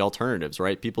money than the alternatives,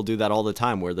 right? People do that all the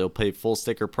time, where they'll pay full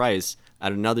sticker price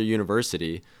at another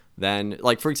university. Then,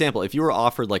 like, for example, if you were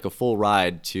offered like a full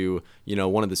ride to,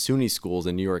 one of the SUNY schools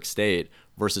in New York State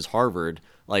versus Harvard,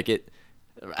 like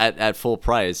at full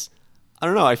price, I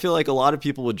don't know. I feel like a lot of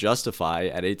people would justify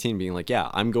at 18 being like, yeah,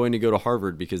 I'm going to go to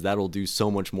Harvard because that'll do so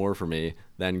much more for me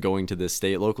than going to this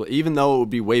state local, even though it would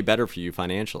be way better for you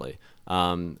financially.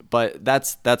 But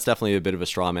that's definitely a bit of a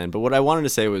straw man. But what I wanted to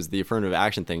say was the affirmative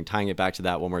action thing, tying it back to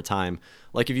that one more time.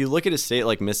 Like, if you look at a state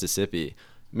like Mississippi,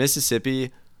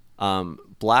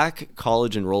 black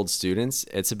college enrolled students,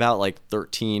 it's about like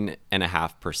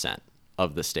 13.5%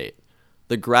 of the state.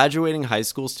 The graduating high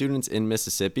school students in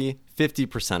Mississippi,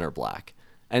 50% are black.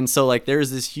 And so, like, there's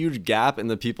this huge gap in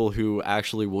the people who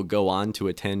actually will go on to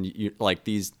attend, like,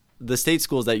 the state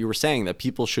schools that you were saying that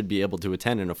people should be able to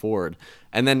attend and afford.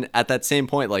 And then at that same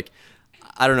point, like,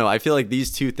 I don't know, I feel like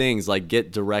these two things like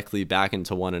get directly back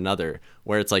into one another,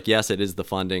 where it's like, yes, it is the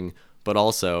funding, but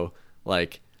also,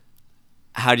 like,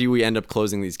 how do we end up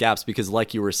closing these gaps? Because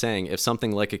like you were saying, if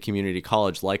something like a community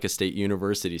college, like a state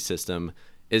university system,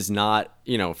 is not,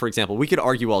 for example, we could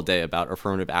argue all day about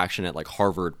affirmative action at like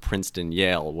Harvard, Princeton,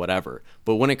 Yale, whatever.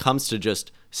 But when it comes to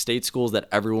just state schools that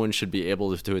everyone should be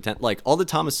able to attend, like all the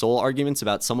Thomas Sowell arguments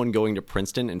about someone going to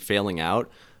Princeton and failing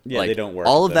out, yeah, they don't work.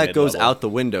 All of that goes out the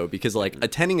window because like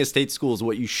attending a state school is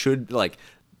what you should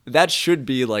that should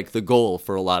be like the goal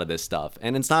for a lot of this stuff.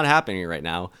 And it's not happening right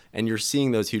now. And you're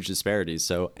seeing those huge disparities.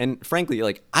 So, and frankly,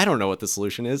 like, I don't know what the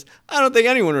solution is. I don't think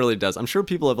anyone really does. I'm sure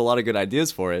people have a lot of good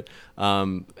ideas for it.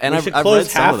 And we should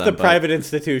close half the private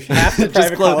institution, half the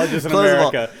private colleges in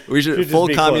America. We should full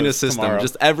communist system. Tomorrow.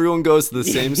 Just everyone goes to the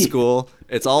same school.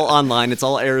 It's all online. It's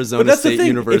all Arizona State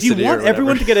University. If you want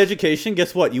everyone to get education,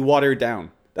 guess what? You water it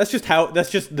down. That's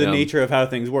just the nature of how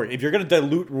things work. If you're going to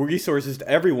dilute resources to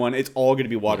everyone, it's all going to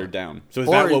be watered down. So is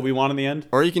that what we want in the end?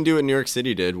 Or you can do what New York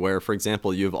City did, where, for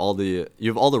example, you have all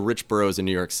the rich boroughs in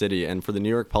New York City, and for the New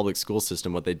York public school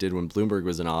system, what they did when Bloomberg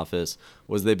was in office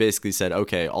was they basically said,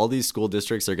 okay, all these school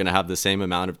districts are going to have the same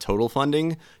amount of total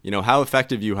funding. How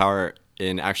effective you are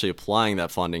in actually applying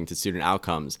that funding to student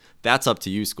outcomes, that's up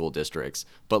to you, school districts.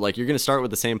 But like, you're going to start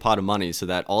with the same pot of money so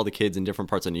that all the kids in different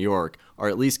parts of New York are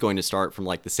at least going to start from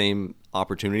like the same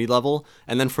opportunity level.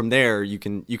 And then from there, you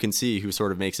can see who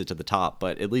sort of makes it to the top,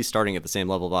 but at least starting at the same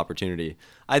level of opportunity.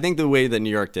 I think the way that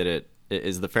New York did it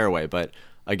is the fair way, but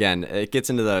again, it gets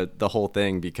into the whole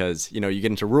thing because, you get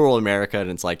into rural America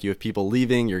and it's like you have people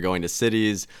leaving, you're going to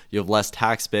cities, you have less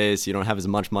tax base, you don't have as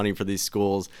much money for these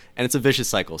schools, and it's a vicious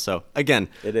cycle. So again,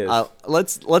 it is.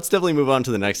 Let's definitely move on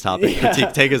to the next topic.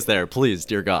 Yeah. Take us there, please,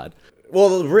 dear God.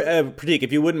 Well, Pratik,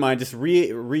 if you wouldn't mind, just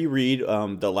reread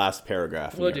the last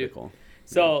paragraph in the article.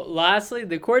 So, lastly,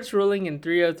 the court's ruling in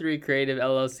 303 Creative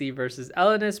LLC versus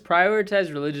Ellenist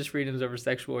prioritized religious freedoms over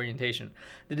sexual orientation.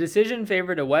 The decision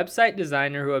favored a website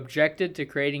designer who objected to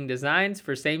creating designs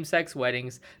for same-sex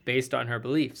weddings based on her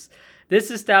beliefs.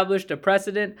 This established a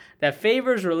precedent that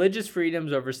favors religious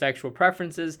freedoms over sexual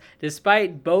preferences,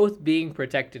 despite both being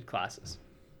protected classes.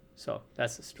 So,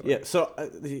 that's the story. Yeah, so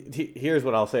here's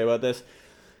what I'll say about this.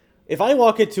 If I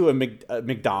walk into a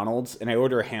McDonald's and I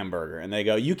order a hamburger and they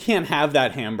go, you can't have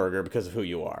that hamburger because of who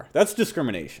you are, that's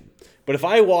discrimination. But if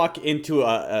I walk into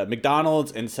a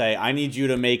McDonald's and say, I need you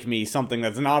to make me something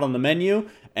that's not on the menu,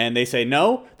 and they say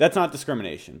no, that's not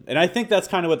discrimination. And I think that's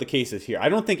kind of what the case is here. I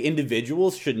don't think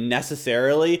individuals should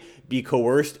necessarily be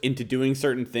coerced into doing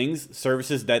certain things,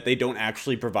 services that they don't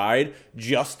actually provide,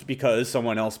 just because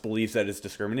someone else believes that it's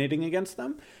discriminating against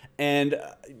them. And,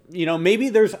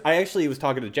 maybe I actually was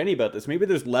talking to Jenny about this. Maybe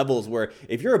there's levels where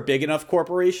if you're a big enough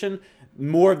corporation,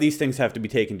 more of these things have to be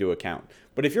taken into account.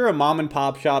 But if you're a mom and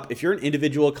pop shop, if you're an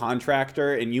individual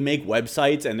contractor and you make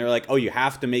websites and they're like, oh, you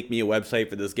have to make me a website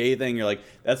for this gay thing, you're like,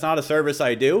 that's not a service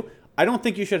I do. I don't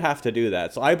think you should have to do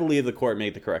that. So I believe the court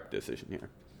made the correct decision here.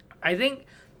 I think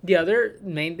the other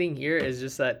main thing here is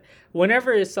just that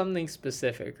whenever it's something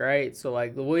specific, right? So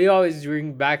like we always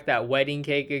bring back that wedding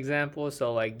cake example.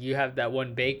 So like you have that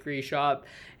one bakery shop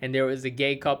and there was a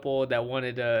gay couple that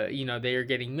wanted they were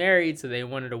getting married. So they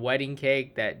wanted a wedding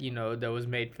cake that was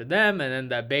made for them. And then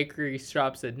that bakery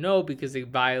shop said no, because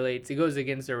it goes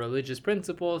against their religious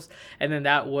principles. And then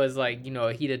that was like,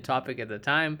 a heated topic at the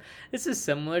time. This is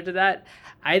similar to that.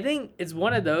 I think it's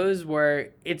one of those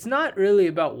where it's not really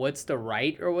about what's the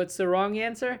right or what's the wrong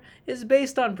answer. It's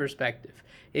based on perspective.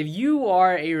 If you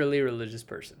are a really religious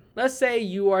person, let's say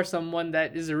you are someone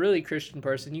that is a really Christian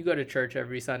person, you go to church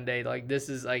every Sunday, like this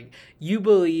is like, you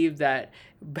believe that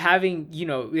having,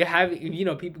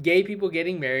 gay people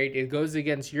getting married, it goes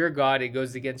against your God, it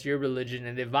goes against your religion,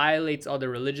 and it violates all the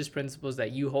religious principles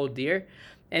that you hold dear.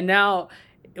 And now,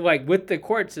 like with the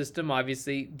court system,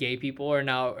 obviously gay people are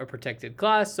now a protected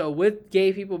class. So with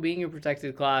gay people being a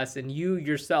protected class and you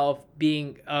yourself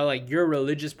being like your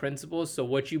religious principles, so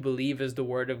what you believe is the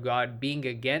word of God, being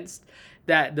against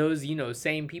that, those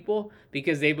same people,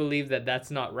 because they believe that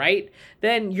that's not right,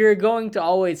 then you're going to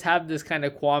always have this kind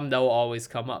of qualm that will always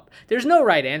come up. There's no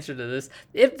right answer to this.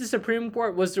 If the Supreme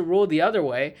Court was to rule the other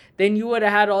way, then you would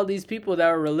have had all these people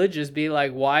that were religious be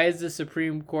like, why is the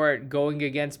Supreme Court going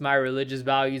against my religious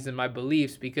values and my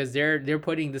beliefs? Because they're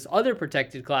putting this other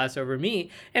protected class over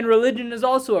me, and religion is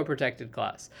also a protected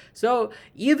class. So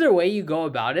either way you go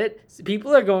about it,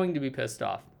 people are going to be pissed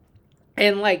off.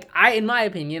 And in my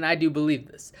opinion, I do believe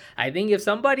this. I think if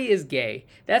somebody is gay,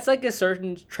 that's like a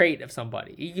certain trait of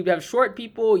somebody. You could have short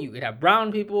people, you could have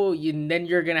brown people, and then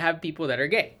you're going to have people that are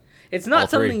gay. It's not All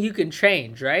three. something you can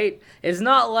change, right? It's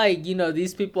not like,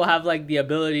 these people have like the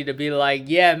ability to be like,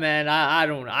 yeah, man,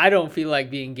 I don't feel like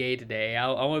being gay today. I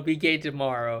want to be gay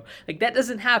tomorrow. Like, that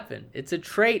doesn't happen. It's a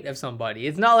trait of somebody.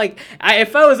 It's not like, if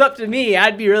it was up to me,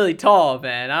 I'd be really tall,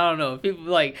 man. I don't know. People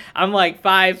like, I'm like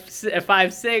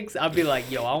 5'6", I'll be like,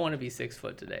 yo, I want to be 6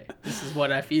 foot today. This is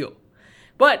what I feel.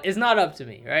 But it's not up to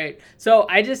me, right? So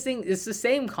I just think it's the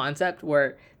same concept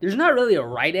where there's not really a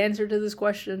right answer to this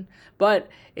question, but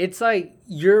it's like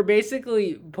you're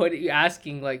basically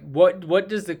asking like, what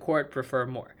does the court prefer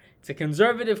more? It's a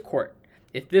conservative court.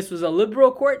 If this was a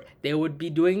liberal court, they would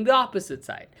be doing the opposite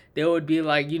side. They would be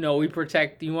like, you want to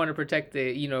protect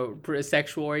the,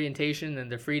 sexual orientation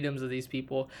and the freedoms of these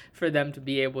people for them to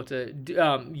be able to,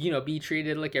 be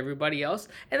treated like everybody else.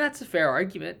 And that's a fair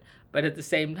argument. But at the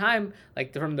same time,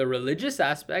 like from the religious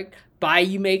aspect, by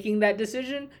you making that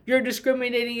decision, you're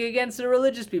discriminating against the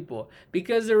religious people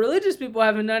because the religious people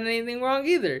haven't done anything wrong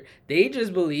either. They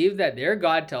just believe that their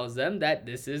God tells them that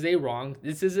this is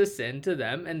a sin to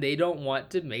them, and they don't want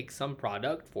to make some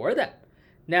product for them.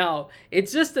 Now,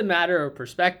 it's just a matter of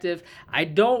perspective. I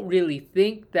don't really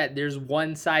think that there's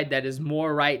one side that is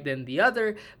more right than the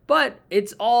other, but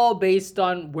it's all based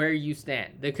on where you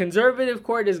stand. The conservative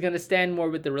court is going to stand more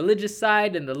with the religious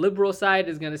side, and the liberal side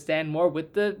is going to stand more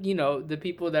with the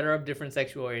people that are of different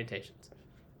sexual orientations.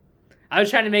 I was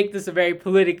trying to make this a very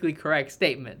politically correct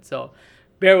statement, so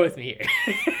bear with me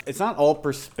here. It's not all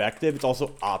perspective, it's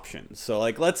also options. So,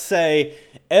 like, let's say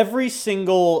every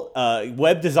single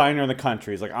web designer in the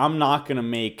country is like, I'm not going to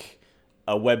make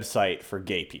a website for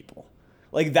gay people.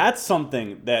 Like, that's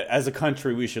something that as a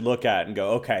country we should look at and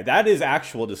go, okay, that is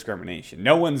actual discrimination.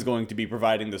 No one's going to be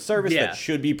providing the service that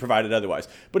should be provided otherwise.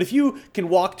 But if you can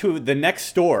walk to the next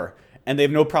store and they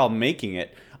have no problem making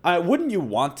it, wouldn't you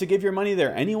want to give your money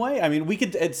there anyway? I mean, we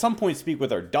could at some point speak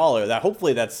with our dollar. That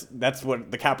hopefully that's what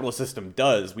the capitalist system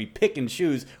does. We pick and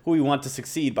choose who we want to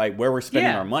succeed by where we're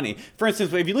spending our money. For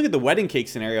instance, if you look at the wedding cake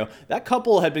scenario, that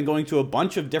couple had been going to a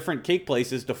bunch of different cake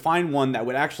places to find one that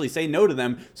would actually say no to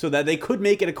them so that they could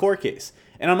make it a court case.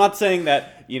 And I'm not saying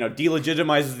that,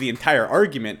 delegitimizes the entire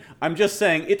argument. I'm just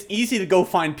saying it's easy to go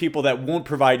find people that won't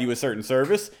provide you a certain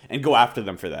service and go after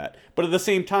them for that. But at the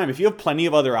same time, if you have plenty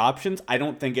of other options, I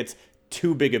don't think it's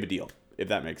too big of a deal, if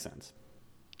that makes sense.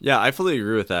 Yeah, I fully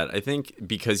agree with that. I think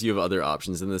because you have other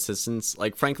options in this instance,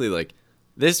 like, frankly, like,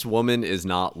 this woman is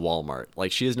not Walmart.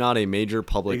 Like, she is not a major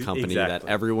public company that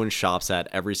everyone shops at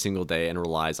every single day and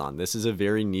relies on. This is a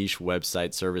very niche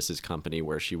website services company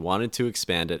where she wanted to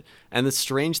expand it. And the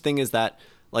strange thing is that,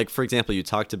 like, for example, you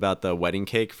talked about the wedding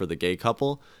cake for the gay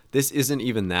couple. This isn't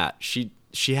even that.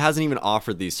 She hasn't even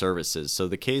offered these services. So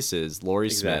the case is Lori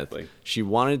Smith. She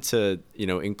wanted to,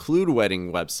 include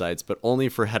wedding websites, but only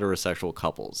for heterosexual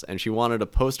couples. And she wanted to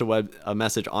post a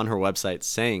message on her website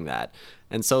saying that.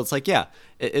 And so it's like, yeah,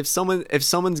 if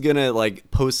someone's gonna like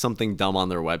post something dumb on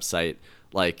their website,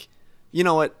 like, you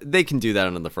know what, they can do that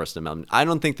under the First Amendment. I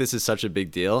don't think this is such a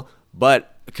big deal.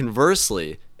 But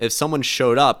conversely, if someone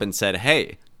showed up and said,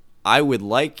 hey, I would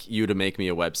like you to make me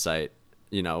a website,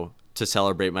 to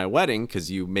celebrate my wedding,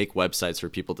 because you make websites for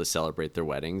people to celebrate their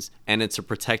weddings, and it's a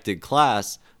protected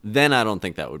class, then I don't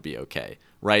think that would be okay,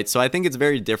 right? So I think it's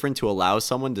very different to allow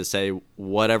someone to say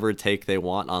whatever take they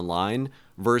want online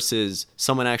versus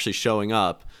someone actually showing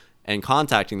up and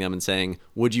contacting them and saying,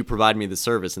 would you provide me the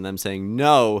service? And them saying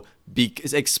no,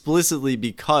 explicitly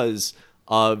because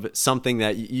of something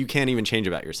that you can't even change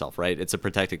about yourself, right? It's a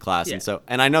protected class. Yeah.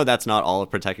 And I know that's not all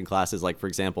of protected classes. Like, for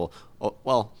example,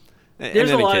 in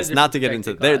any case, not to get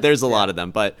into there's a lot of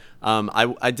them, but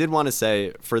I did want to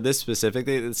say for this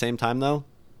specifically at the same time though,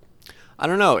 I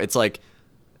don't know. It's like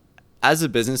as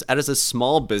a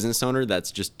small business owner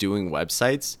that's just doing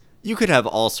websites, you could have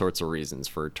all sorts of reasons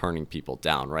for turning people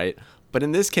down, right? But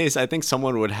in this case, I think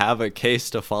someone would have a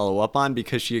case to follow up on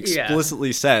because she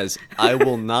explicitly says, I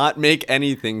will not make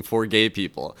anything for gay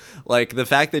people. Like, the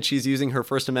fact that she's using her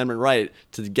First Amendment right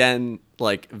to, again,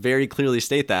 like, very clearly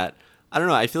state that, I don't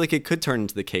know, I feel like it could turn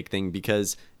into the cake thing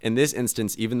because in this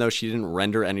instance, even though she didn't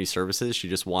render any services, she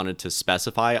just wanted to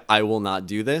specify, I will not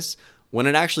do this. When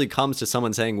it actually comes to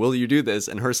someone saying, will you do this?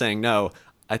 And her saying no,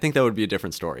 I think that would be a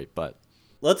different story, but...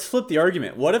 Let's flip the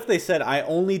argument. What if they said, I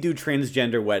only do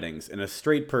transgender weddings, and a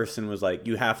straight person was like,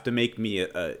 you have to make me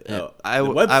a website?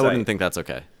 I wouldn't think that's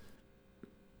okay.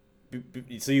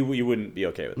 So you wouldn't be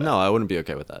okay with that? No, I wouldn't be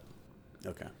okay with that.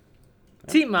 Okay.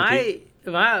 See, my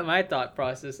my thought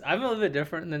process, I'm a little bit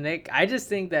different than Nick. I just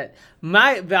think that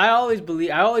I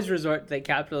always resort that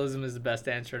capitalism is the best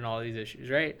answer in all these issues,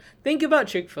 right? Think about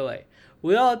Chick-fil-A.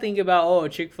 We all think about, oh,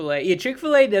 Chick-fil-A. Yeah,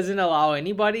 Chick-fil-A doesn't allow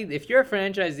anybody, if you're a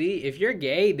franchisee, if you're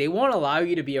gay, they won't allow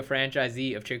you to be a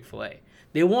franchisee of Chick-fil-A.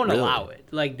 They won't allow it.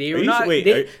 Like they are not.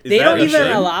 They don't even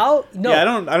allow. No, yeah, I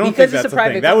don't because think that's it's a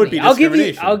private thing. That would be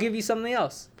discrimination. I'll give you something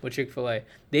else with Chick-fil-A.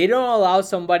 They don't allow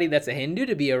somebody that's a Hindu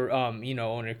to be a own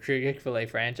a Chick-fil-A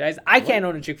franchise. I can't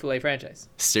own a Chick-fil-A franchise.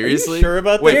 Seriously? Are you sure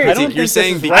about Wait, this? I don't you're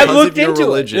saying right. because of your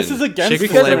religion, this is against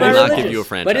Chick-fil-A will not give you a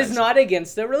franchise. But it's not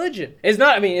against the religion. It's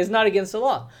not. I mean, it's not against the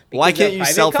law. Why can't you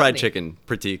sell fried chicken,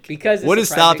 Pratik? Because what is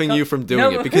stopping you from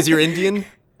doing it? Because you're Indian?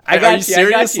 Are you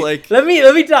serious? Like, let me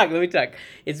talk.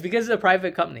 It's because it's a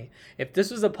private company. If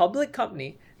this was a public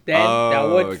company, then that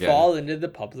would fall into the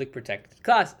public protected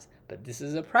classes. But this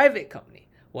is a private company.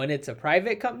 When it's a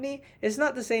private company, it's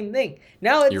not the same thing.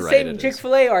 Now it's the same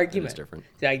Chick-fil-A argument. It is different.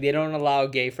 It's like they don't allow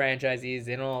gay franchisees,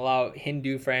 they don't allow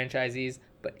Hindu franchisees.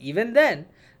 But even then,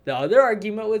 the other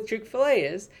argument with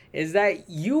Chick-fil-A is that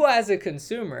you as a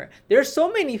consumer, there's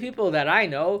so many people that I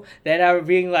know that are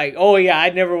being like, oh yeah,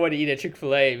 I'd never want to eat at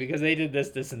Chick-fil-A because they did this,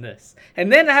 this, and this.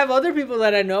 And then I have other people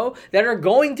that I know that are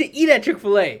going to eat at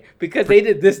Chick-fil-A because they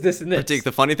did this, this, and this. Pratik,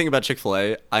 the funny thing about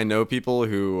Chick-fil-A, I know people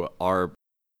who are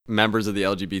members of the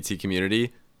LGBT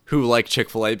community who like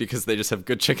Chick-fil-A because they just have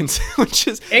good chicken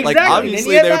sandwiches. Exactly. Like,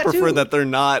 obviously, they would prefer that they're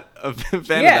not a fan of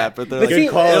that, but they're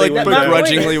like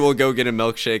begrudgingly will go get a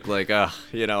milkshake. Like, I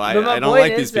don't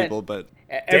like these people, but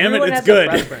damn it, it's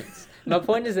good. My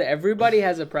point is that everybody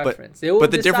has a preference.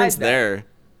 But the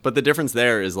difference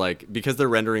there is like, because they're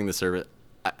rendering the service.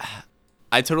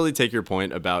 I totally take your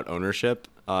point about ownership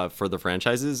for the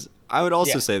franchises. I would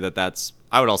also say that that's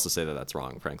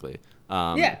wrong, frankly.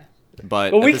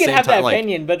 But we can have that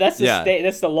opinion, but that's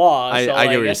that's the law. I get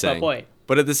what you're saying. My point.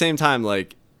 But at the same time,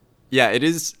 like, yeah, it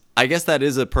is. I guess that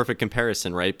is a perfect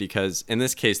comparison, right? Because in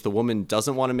this case, the woman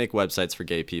doesn't want to make websites for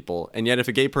gay people, and yet if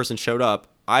a gay person showed up,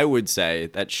 I would say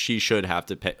that she should have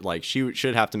to pay. Like, she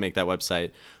should have to make that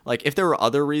website. Like, if there were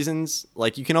other reasons,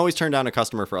 like, you can always turn down a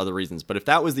customer for other reasons. But if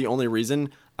that was the only reason,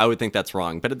 I would think that's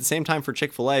wrong. But at the same time, for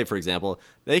Chick-fil-A, for example,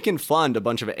 they can fund a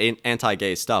bunch of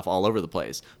anti-gay stuff all over the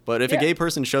place. But if a gay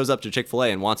person shows up to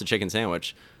Chick-fil-A and wants a chicken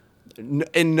sandwich,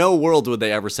 in no world would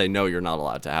they ever say, no, you're not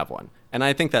allowed to have one. And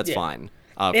I think that's fine.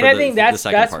 And I think that's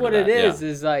what it is.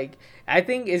 Is like, I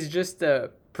think it's just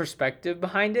the perspective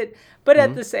behind it. But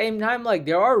at the same time, like,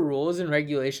 there are rules and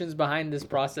regulations behind this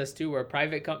process too, where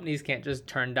private companies can't just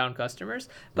turn down customers.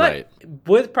 But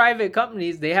with private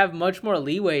companies, they have much more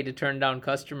leeway to turn down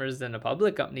customers than a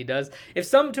public company does.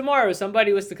 If tomorrow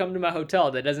somebody was to come to my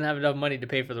hotel that doesn't have enough money to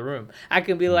pay for the room, I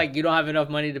can be like, you don't have enough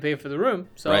money to pay for the room,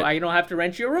 so I don't have to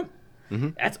rent you a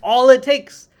room. That's all it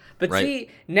takes. But see,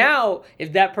 now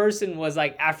if that person was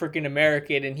like African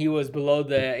American and he was below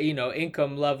the,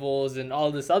 income levels and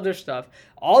all this other stuff,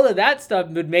 all of that stuff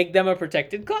would make them a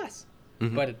protected class.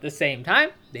 But at the same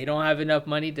time, they don't have enough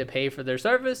money to pay for their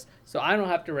service, so I don't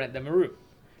have to rent them a room.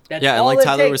 That's and like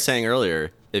Tyler was saying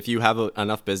earlier, if you have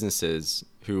enough businesses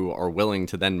who are willing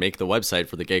to then make the website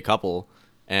for the gay couple,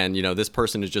 and, this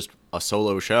person is just a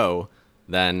solo show,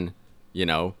 then,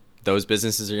 those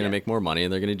businesses are going to make more money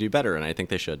and they're going to do better, and I think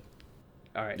they should.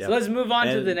 All right, so let's move on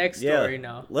to the next story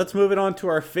now. Let's move it on to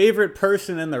our favorite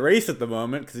person in the race at the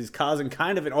moment, because he's causing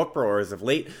kind of an uproar as of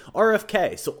late,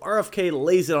 RFK. So RFK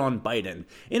lays it on Biden.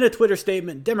 In a Twitter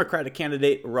statement, Democratic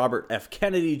candidate Robert F.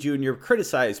 Kennedy Jr.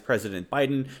 criticized President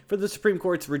Biden for the Supreme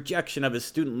Court's rejection of his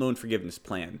student loan forgiveness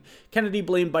plan. Kennedy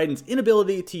blamed Biden's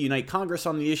inability to unite Congress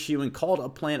on the issue and called a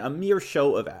plan a mere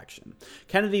show of action.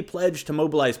 Kennedy pledged to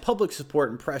mobilize public support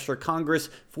and pressure Congress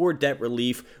for debt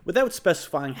relief without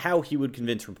specifying how he would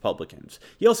convince Republicans.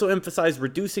 He also emphasized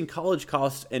reducing college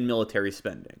costs and military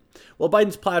spending. While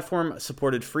Biden's platform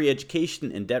supported free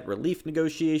education and debt relief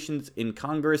negotiations in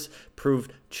Congress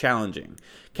proved challenging.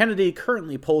 Kennedy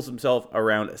currently polls himself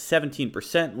around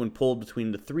 17% when polled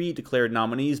between the three declared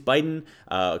nominees, Biden,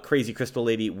 Crazy Crystal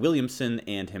Lady Williamson,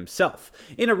 and himself.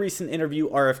 In a recent interview,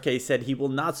 RFK said he will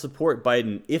not support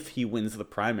Biden if he wins the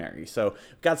primary. So,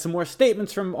 got some more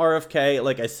statements from RFK.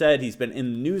 Like I said, he's been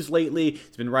in the news lately.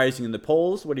 He's been rising in the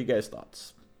polls. What are you guys'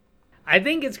 thoughts? I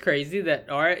think it's crazy that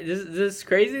this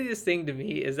craziest thing to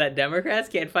me is that Democrats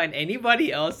can't find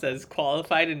anybody else that's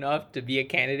qualified enough to be a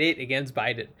candidate against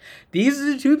Biden. These are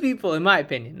the two people, in my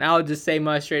opinion. Now I'll just say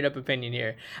my straight up opinion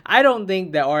here. I don't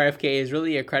think that RFK is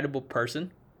really a credible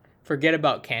person. Forget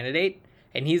about candidate.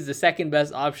 And he's the second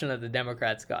best option that the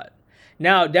Democrats got.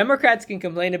 Now, Democrats can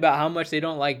complain about how much they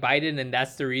don't like Biden, and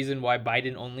that's the reason why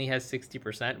Biden only has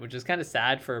 60%, which is kind of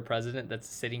sad for a president that's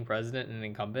a sitting president and an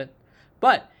incumbent.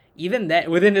 But even then,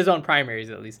 within his own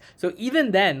primaries at least. So even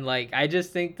then, like, I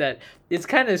just think that it's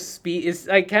kind of it's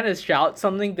like kind of shout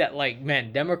something that, like,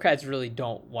 man, Democrats really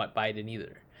don't want Biden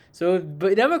either. So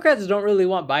but Democrats don't really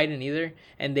want Biden either,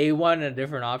 and they want a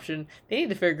different option. They need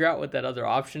to figure out what that other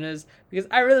option is, because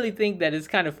I really think that it's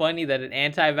kind of funny that an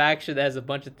anti-vaxxer that has a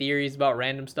bunch of theories about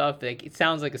random stuff, like it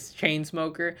sounds like a chain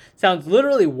smoker, sounds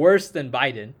literally worse than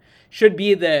Biden, should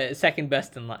be the second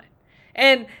best in line.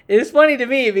 And it's funny to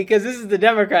me because this is the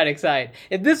Democratic side.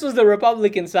 If this was the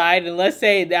Republican side, and let's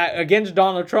say that against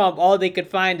Donald Trump, all they could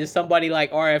find is somebody like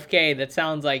RFK that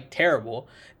sounds like terrible,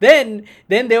 then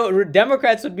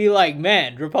Democrats would be like,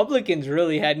 man, Republicans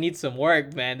really need some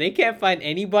work, man. They can't find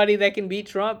anybody that can beat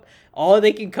Trump. All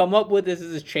they can come up with is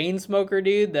this chain smoker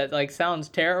dude that like sounds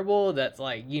terrible. That's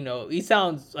like, you know, he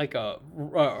sounds like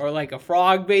or like a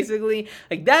frog basically.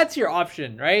 Like that's your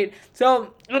option, right?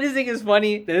 So I just think it's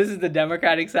funny that this is the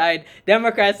Democratic side.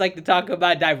 Democrats like to talk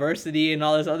about diversity and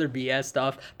all this other BS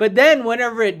stuff, but then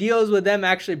whenever it deals with them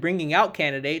actually bringing out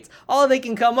candidates, all they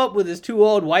can come up with is two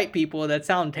old white people that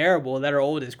sound terrible that are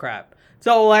old as crap.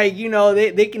 So, like, you know,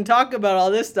 they can talk about all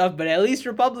this stuff, but at least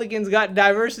Republicans got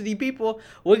diversity people.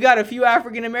 We got a few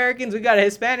African Americans, we got a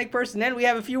Hispanic person, and we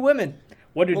have a few women.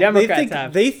 What do Democrats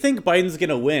have? They think Biden's going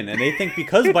to win, and they think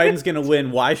because Biden's going to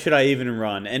win, why should I even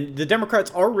run? And the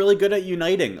Democrats are really good at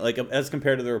uniting, like as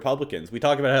compared to the Republicans. We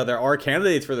talk about how there are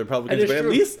candidates for the Republicans, but at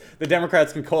least the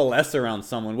Democrats can coalesce around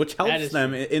someone, which helps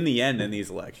them in the end in these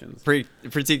elections.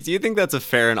 Pratik, do you think that's a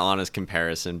fair and honest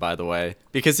comparison, by the way?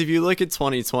 Because if you look at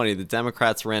 2020, the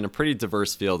Democrats ran a pretty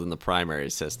diverse field in the primary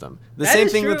system. The same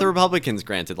thing with the Republicans,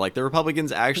 granted. Like, the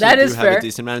Republicans actually do have a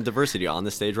decent amount of diversity on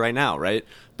the stage right now, right?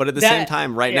 But at the same time,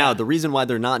 now, the reason why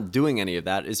they're not doing any of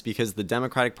that is because the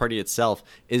Democratic Party itself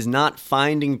is not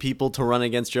finding people to run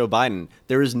against Joe Biden.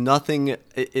 There is nothing,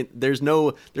 there's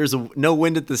no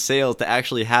wind at the sails to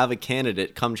actually have a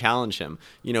candidate come challenge him.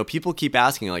 You know, people keep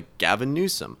asking, like, Gavin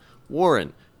Newsom,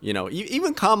 Warren, you know,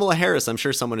 even Kamala Harris. I'm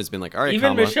sure someone has been like, all right,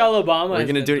 even Kamala, Michelle Obama. We're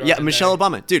going to do it. Yeah, Michelle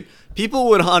Obama. Dude, people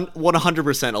would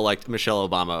 100% elect Michelle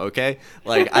Obama, okay?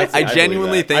 Like, I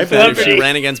genuinely think that if she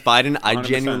ran against Biden, I 100%.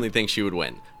 Genuinely think she would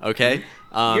win, okay?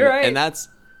 You're right. And that's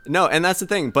the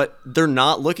thing. But they're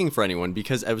not looking for anyone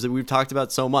because, as we've talked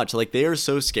about so much, like, they are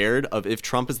so scared of if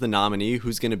Trump is the nominee,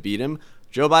 who's going to beat him.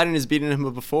 Joe Biden has beaten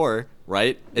him before,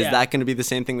 right? Is that going to be the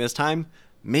same thing this time?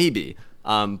 Maybe.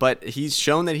 But he's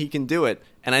shown that he can do it.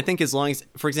 And I think as long as,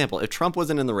 for example, if Trump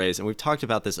wasn't in the race, and we've talked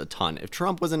about this a ton, if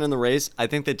Trump wasn't in the race, I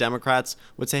think that Democrats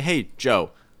would say, hey, Joe,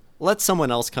 let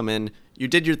someone else come in. You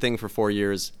did your thing for 4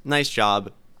 years. Nice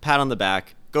job. Pat on the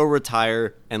back. Go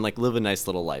retire and like live a nice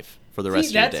little life for the rest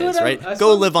of your days, right?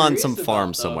 Go live on some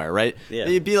farm somewhere, right? Yeah.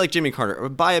 You'd be like Jimmy Carter, or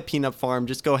buy a peanut farm,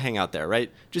 just go hang out there,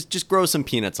 right? Just grow some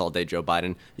peanuts all day, Joe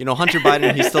Biden. You know, Hunter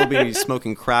Biden, he's still be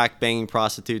smoking crack, banging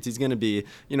prostitutes. He's going to be,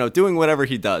 you know, doing whatever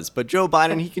he does. But Joe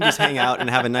Biden, he can just hang out and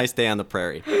have a nice day on the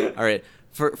prairie. All right.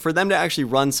 For them to actually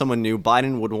run someone new,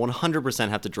 Biden would 100%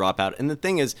 have to drop out. And the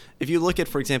thing is, if you look at,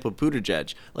 for example,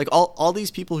 Buttigieg, like all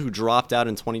these people who dropped out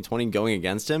in 2020 going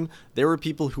against him, there were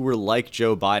people who were like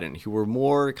Joe Biden, who were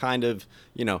more kind of,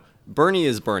 you know, Bernie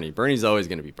is Bernie. Bernie's always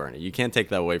going to be Bernie. You can't take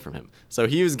that away from him. So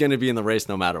he was going to be in the race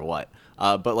no matter what.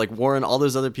 But like Warren, all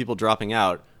those other people dropping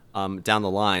out, down the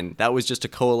line, that was just to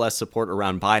coalesce support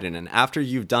around Biden. And after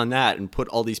you've done that and put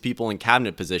all these people in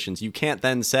cabinet positions, you can't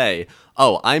then say,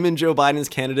 oh, I'm in Joe Biden's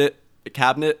cabinet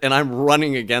and I'm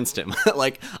running against him.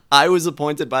 Like, I was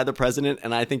appointed by the president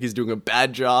and I think he's doing a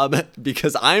bad job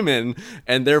because I'm in,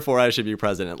 and therefore I should be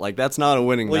president. Like, that's not a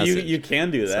winning message. Well, you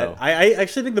can do that. So. I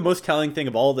actually think the most telling thing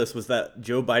of all this was that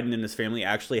Joe Biden and his family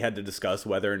actually had to discuss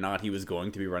whether or not he was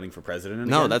going to be running for president again.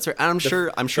 No, that's right. I'm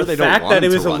sure they don't want him to run. The fact that it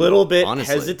was a little bit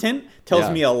hesitant tells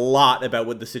me a lot about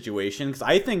what the situation, because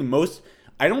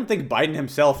I don't think Biden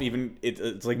himself even,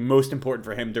 it's like most important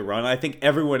for him to run. I think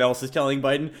everyone else is telling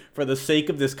Biden, for the sake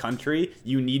of this country,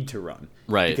 you need to run.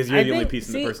 Right. Because you're the only piece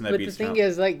in the person that beats Trump. But the thing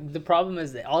is, like, the problem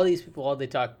is that all these people, all they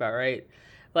talk about, right?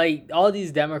 Like, all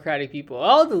these Democratic people,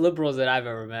 all the liberals that I've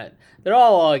ever met, they're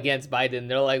all against Biden.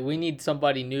 They're like, we need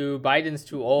somebody new. Biden's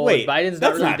too old. Wait, Biden's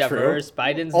not really diverse.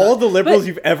 Biden's all the liberals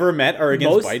you've ever met are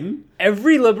against Biden?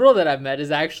 Every liberal that I've met is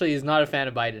not a fan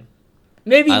of Biden.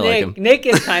 Maybe Nick. Nick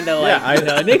is kind of like, yeah, you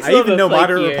know, Nick's I even know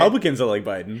moderate Republicans that like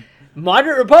Biden.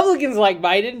 Moderate Republicans like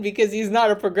Biden because he's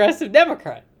not a progressive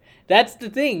Democrat. That's the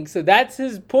thing. So that's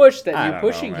his push that I you're don't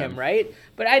know, pushing him, man. right?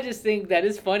 But I just think that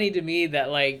it's funny to me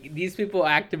that like these people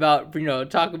act about,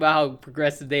 talk about how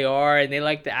progressive they are, and they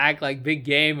like to act like big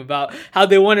game about how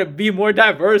they want to be more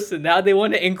diverse and how they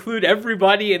want to include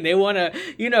everybody and they want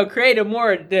to, create a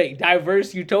more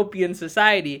diverse utopian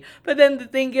society. But then the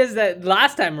thing is that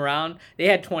last time around they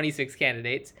had 26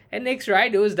 candidates, and Nick's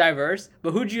right, it was diverse.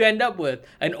 But who'd you end up with?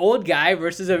 An old guy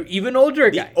versus an even older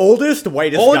The guy. oldest,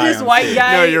 whitest guy. Oldest on white stage.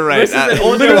 guy. No, you're right. Versus an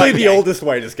older Literally white the guy. oldest,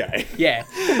 whitest guy. Yeah.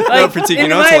 No, Like, Pratik, in you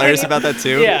know my what's hilarious opinion- about that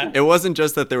too? Yeah. It wasn't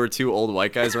just that there were two old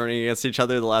white guys running against each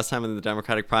other the last time in the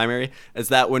Democratic primary. It's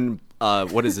that when,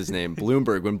 what is his name?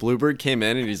 Bloomberg. When Bloomberg came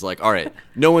in and he's like, all right,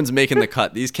 no one's making the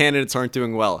cut. These candidates aren't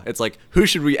doing well. It's like, who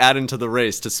should we add into the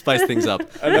race to spice things up?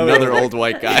 Another old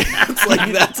white guy. It's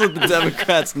like, that's what the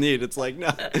Democrats need. It's like,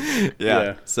 no.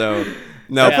 Yeah. So,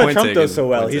 no, That's what point Trump taken. does so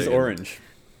well. Point He's taken. orange.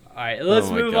 All right, let's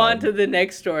Oh my move on God. to the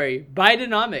next story.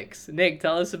 Bidenomics. Nick,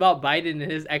 tell us about Biden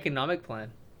and his economic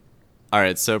plan. All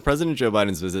right, so President Joe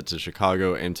Biden's visit to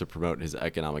Chicago aimed to promote his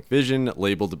economic vision,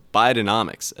 labeled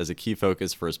Bidenomics, as a key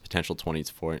focus for his potential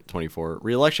 2024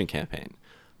 re-election campaign.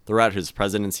 Throughout his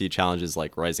presidency, challenges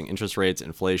like rising interest rates,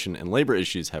 inflation, and labor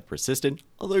issues have persisted,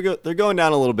 although they're going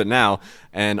down a little bit now.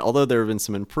 And although there have been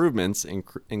some improvements,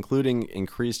 including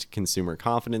increased consumer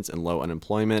confidence and low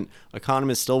unemployment,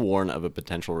 economists still warn of a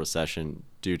potential recession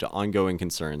due to ongoing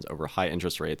concerns over high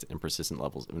interest rates and persistent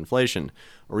levels of inflation.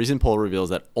 A recent poll reveals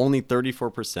that only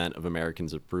 34% of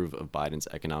Americans approve of Biden's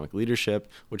economic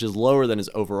leadership, which is lower than his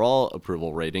overall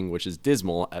approval rating, which is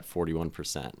dismal at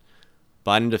 41%.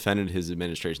 Biden defended his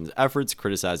administration's efforts,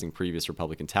 criticizing previous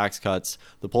Republican tax cuts.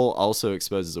 The poll also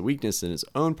exposes a weakness in his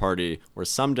own party, where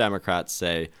some Democrats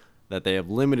say that they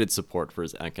have limited support for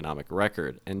his economic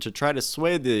record. And to try to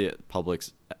sway the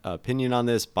public's opinion on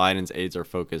this, Biden's aides are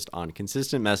focused on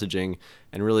consistent messaging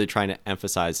and really trying to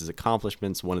emphasize his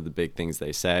accomplishments. One of the big things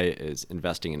they say is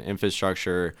investing in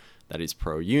infrastructure, that he's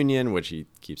pro-union, which he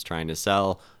keeps trying to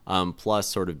sell, plus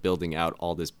sort of building out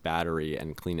all this battery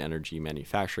and clean energy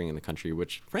manufacturing in the country,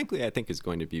 which frankly I think is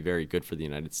going to be very good for the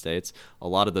United States. A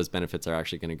lot of those benefits are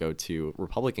actually going to go to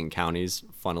Republican counties,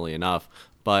 funnily enough.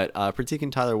 But Pratik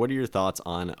and Tyler, what are your thoughts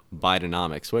on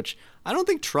Bidenomics, which I don't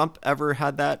think Trump ever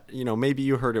had that. Maybe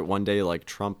you heard it one day, like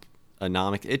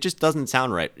Trump-onomics. It just doesn't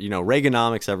sound right.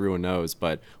 Reaganomics everyone knows,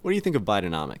 but what do you think of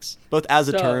Bidenomics, both as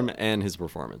a term and his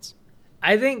performance?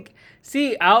 I think,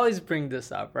 I always bring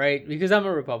this up, right? Because I'm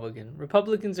a Republican.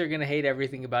 Republicans are going to hate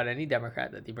everything about any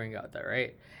Democrat that they bring out there,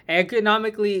 right? And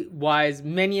economically wise,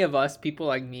 many of us, people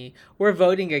like me, we're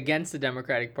voting against the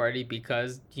Democratic Party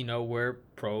because, we're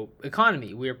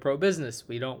pro-economy. We're pro-business.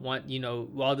 We don't want,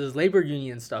 all this labor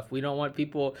union stuff. We don't want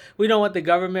the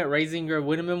government raising your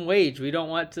minimum wage. We don't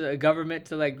want the government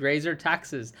to raise our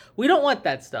taxes. We don't want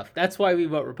that stuff. That's why we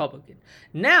vote Republican.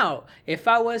 Now, if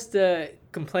I was to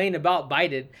complain about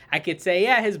Biden, I could say,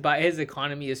 yeah, his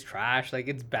economy is trash.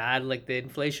 It's bad. The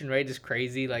inflation rate is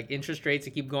crazy. Interest rates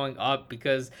keep going up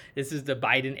because this is the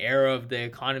Biden era of the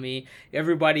economy.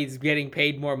 Everybody's getting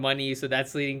paid more money, so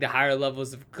that's leading to higher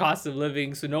levels of cost of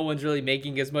living. So no one's really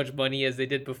making as much money as they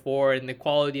did before, and the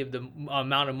quality of the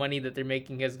amount of money that they're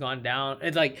making has gone down.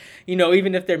 It's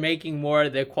even if they're making more,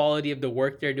 the quality of the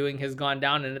work they're doing has gone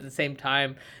down, and at the same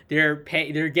time, they're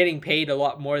getting paid a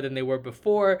lot more than they were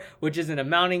before, which isn't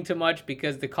amounting to much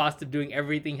because the cost of doing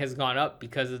everything has gone up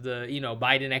because of the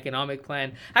Biden economic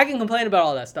plan. I can complain about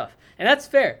all that stuff, and that's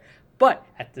fair. But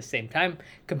at the same time,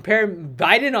 compare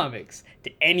Bidenomics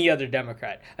to any other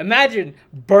Democrat. Imagine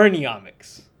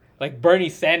Bernieomics, like Bernie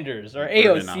Sanders or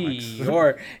AOC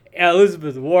or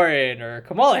Elizabeth Warren or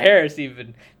Kamala Harris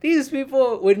even. These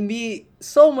people would be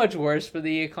so much worse for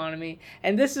the economy.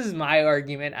 And this is my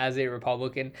argument as a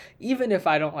Republican. Even if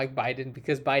I don't like Biden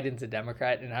because Biden's a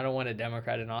Democrat and I don't want a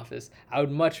Democrat in office, I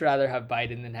would much rather have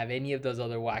Biden than have any of those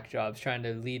other whack jobs trying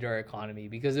to lead our economy,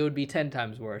 because it would be 10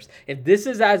 times worse. If this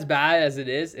is as bad as it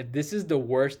is, if this is the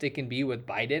worst it can be with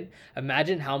Biden,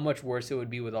 imagine how much worse it would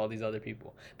be with all these other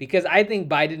people. Because I think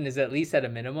Biden is at least at a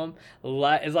minimum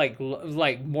is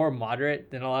like more moderate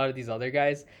than a lot of these other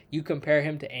guys. You compare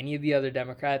him to any of the other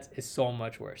Democrats, is so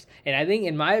much worse. And I think,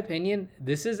 in my opinion,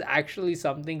 this is actually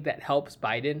something that helps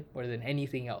Biden more than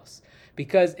anything else.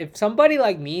 Because if somebody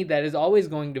like me that is always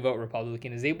going to vote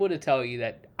Republican is able to tell you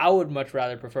that I would much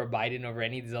rather prefer Biden over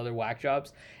any of these other whack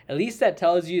jobs, at least that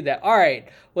tells you that, all right,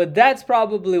 well, that's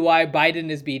probably why Biden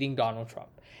is beating Donald Trump.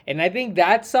 And I think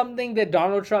that's something that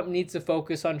Donald Trump needs to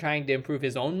focus on, trying to improve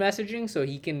his own messaging so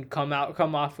he can come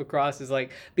off across as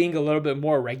being a little bit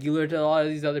more regular to a lot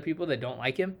of these other people that don't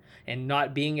like him and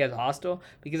not being as hostile.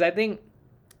 Because I think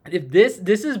if this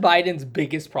is Biden's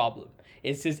biggest problem,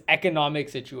 is his economic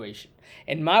situation.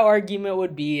 And my argument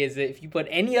would be is that if you put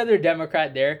any other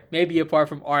Democrat there, maybe apart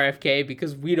from RFK,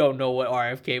 because we don't know what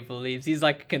RFK believes. He's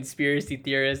like a conspiracy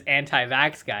theorist,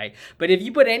 anti-vax guy. But if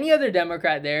you put any other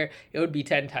Democrat there, it would be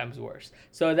 10 times worse.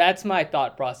 So that's my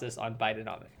thought process on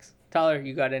Bidenomics. Tyler,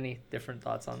 you got any different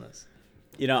thoughts on this?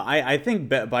 You know, I think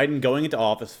Biden going into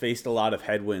office faced a lot of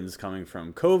headwinds coming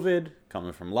from COVID,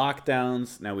 coming from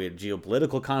lockdowns. Now we have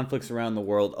geopolitical conflicts around the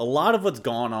world. A lot of what's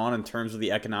gone on in terms of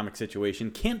the economic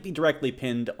situation can't be directly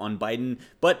pinned on Biden,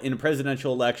 but in a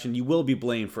presidential election, you will be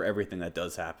blamed for everything that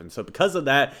does happen. So because of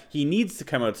that, he needs to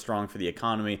come out strong for the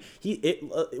economy.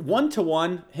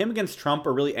 One-to-one, him against Trump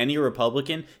or really any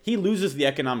Republican, he loses the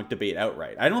economic debate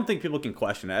outright. I don't think people can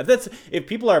question that. If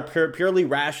people are purely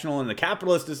rational in the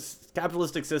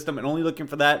capitalistic system and only looking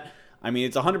for that, I mean,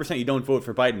 it's 100% you don't vote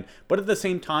for Biden. But at the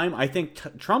same time, I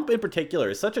think Trump in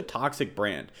particular is such a toxic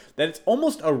brand that it's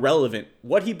almost irrelevant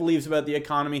what he believes about the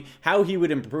economy, how he would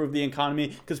improve the economy,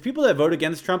 because people that vote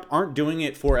against Trump aren't doing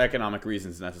it for economic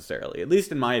reasons necessarily, at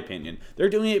least in my opinion. They're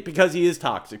doing it because he is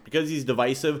toxic, because he's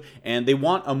divisive, and they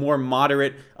want a more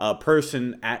moderate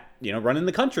person running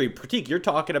the country. Pratik, you're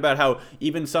talking about how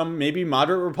even some maybe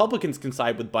moderate Republicans can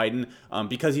side with Biden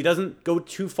because he doesn't go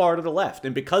too far to the left.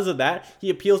 And because of that, he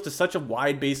appeals to such a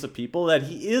wide base of people that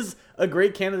he is a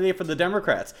great candidate for the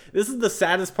Democrats. This is the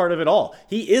saddest part of it all.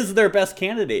 He is their best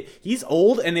candidate. He's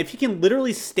old, and if he can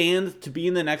literally stand to be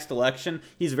in the next election,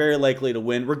 he's very likely to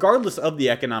win, regardless of the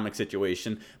economic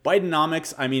situation.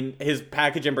 Bidenomics, I mean, his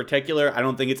package in particular, I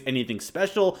don't think it's anything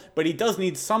special, but he does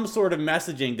need some sort of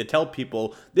messaging to tell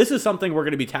people, this is something we're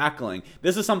going to be tackling.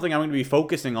 This is something I'm going to be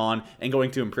focusing on and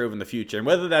going to improve in the future. And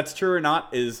whether that's true or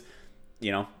not is,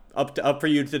 up for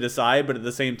you to decide, but at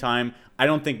the same time, I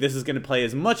don't think this is going to play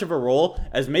as much of a role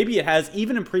as maybe it has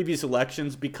even in previous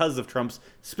elections because of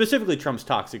specifically Trump's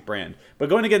toxic brand. But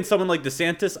going against someone like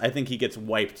DeSantis, I think he gets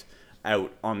wiped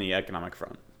out on the economic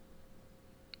front.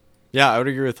 Yeah, I would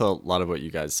agree with a lot of what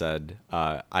you guys said.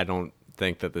 I don't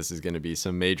think that this is going to be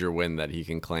some major win that he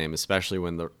can claim, especially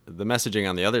when the messaging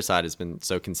on the other side has been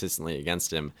so consistently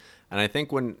against him. And I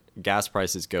think when gas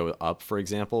prices go up, for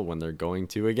example, when they're going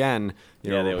to again,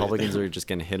 Republicans are just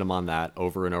going to hit him on that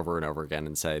over and over and over again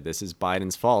and say, this is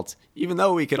Biden's fault, even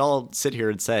though we could all sit here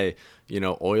and say,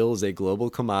 oil is a global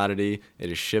commodity. It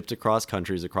is shipped across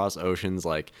countries, across oceans.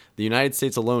 Like, the United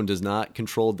States alone does not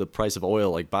control the price of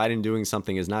oil. Like, Biden doing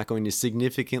something is not going to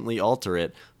significantly alter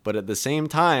it. But at the same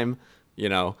time,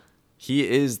 he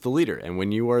is the leader. And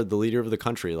when you are the leader of the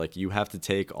country, like, you have to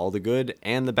take all the good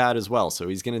and the bad as well. So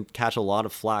he's going to catch a lot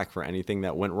of flack for anything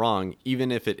that went wrong,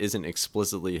 even if it isn't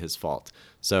explicitly his fault.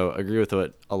 So agree with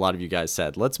what a lot of you guys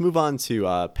said. Let's move on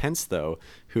to Pence, though,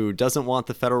 who doesn't want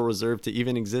the Federal Reserve to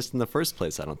even exist in the first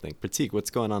place, I don't think. Pratik,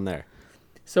 what's going on there?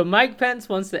 So Mike Pence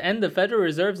wants to end the Federal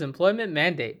Reserve's employment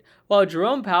mandate, while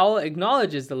Jerome Powell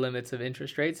acknowledges the limits of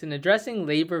interest rates in addressing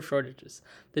labor shortages.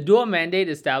 The dual mandate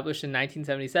established in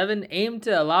 1977 aimed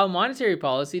to allow monetary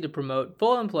policy to promote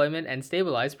full employment and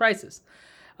stabilize prices.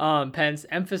 Pence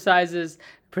emphasizes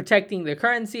protecting the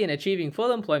currency and achieving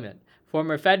full employment.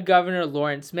 Former Fed Governor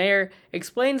Lawrence Mayer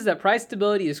explains that price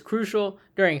stability is crucial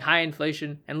during high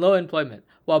inflation and low employment,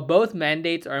 while both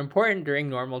mandates are important during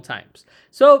normal times.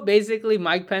 So basically,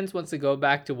 Mike Pence wants to go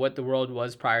back to what the world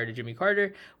was prior to Jimmy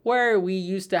Carter, where we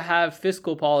used to have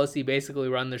fiscal policy basically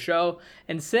run the show.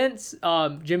 And since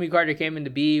Jimmy Carter came into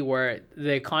being, where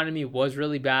the economy was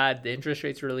really bad, the interest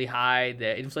rates were really high,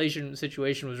 the inflation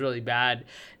situation was really bad,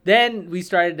 then we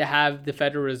started to have the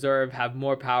Federal Reserve have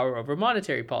more power over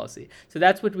monetary policy. So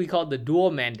that's what we call the dual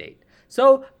mandate.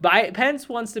 So Pence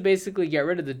wants to basically get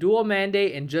rid of the dual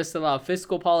mandate and just allow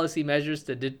fiscal policy measures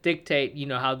to dictate,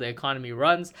 how the economy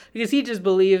runs, because he just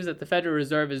believes that the Federal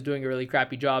Reserve is doing a really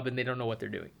crappy job and they don't know what they're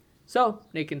doing. So,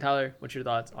 Nick and Tyler, what's your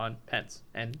thoughts on Pence?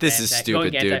 This is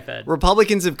stupid, dude.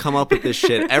 Republicans have come up with this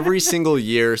shit every single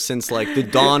year since, like, the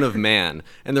dawn of man.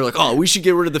 And they're like, oh, we should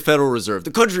get rid of the Federal Reserve.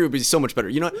 The country would be so much better.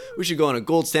 You know what? We should go on a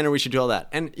gold standard. We should do all that.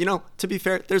 And, to be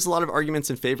fair, there's a lot of arguments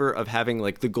in favor of having,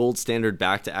 like, the gold standard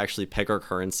back to actually peg our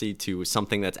currency to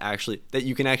something that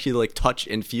you can actually, like, touch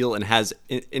and feel and has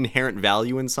inherent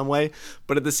value in some way.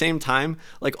 But at the same time,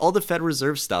 like, all the Fed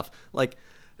Reserve stuff, like,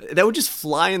 that would just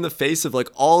fly in the face of, like,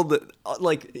 all the,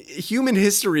 like, human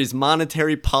history's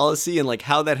monetary policy and, like,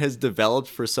 how that has developed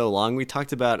for so long. We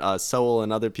talked about Sowell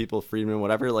and other people, Friedman,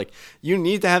 whatever. Like, you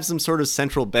need to have some sort of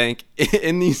central bank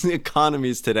in these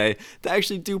economies today to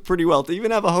actually do pretty well, to even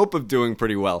have a hope of doing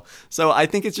pretty well. So I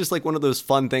think it's just, like, one of those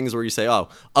fun things where you say, oh,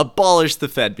 abolish the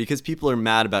Fed because people are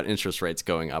mad about interest rates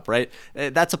going up, right?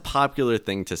 That's a popular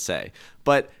thing to say.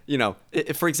 But,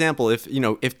 for example,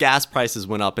 if gas prices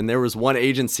went up and there was one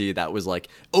agency agency that was like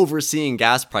overseeing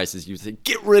gas prices, you say,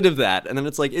 get rid of that. And then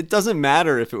it's like, it doesn't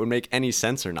matter if it would make any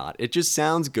sense or not. It just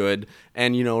sounds good.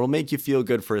 And, it'll make you feel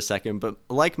good for a second. But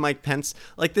like Mike Pence,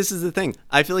 like, this is the thing.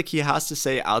 I feel like he has to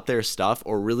say out there stuff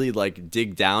or really like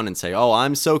dig down and say, oh,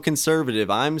 I'm so conservative.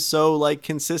 I'm so like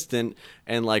consistent.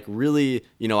 And like really,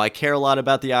 I care a lot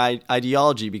about the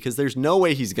ideology, because there's no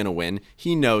way he's going to win.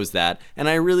 He knows that. And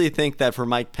I really think that for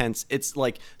Mike Pence, it's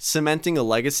like cementing a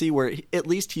legacy where at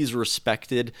least he's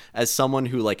respected as someone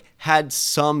who like had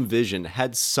some vision,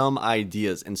 had some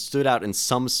ideas, and stood out in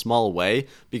some small way.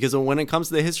 Because when it comes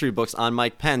to the history books on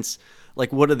Mike Pence,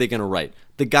 like, what are they going to write?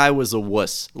 The guy was a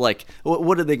wuss. Like,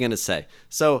 what are they going to say?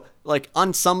 So, like,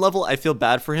 on some level, I feel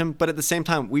bad for him. But at the same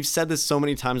time, we've said this so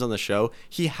many times on the show.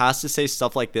 He has to say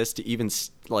stuff like this to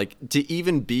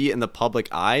even be in the public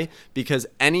eye, because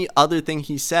any other thing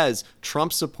he says,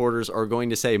 Trump supporters are going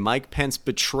to say Mike Pence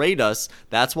betrayed us.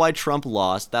 That's why Trump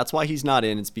lost. That's why he's not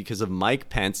in. It's because of Mike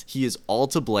Pence. He is all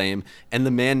to blame, and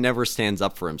the man never stands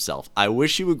up for himself. I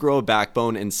wish he would grow a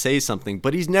backbone and say something,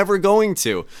 but he's never going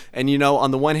to. And,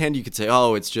 on the one hand, you could say,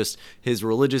 oh, it's just his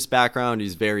religious background.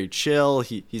 He's very chill.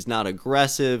 He's not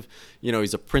aggressive.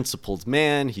 He's a principled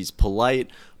man. He's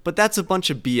polite. But that's a bunch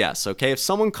of BS, okay? If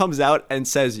someone comes out and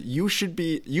says you should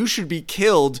be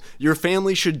killed, your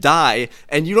family should die,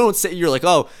 and you don't say, you're like,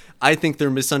 oh, I think they're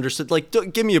misunderstood. Like,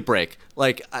 give me a break.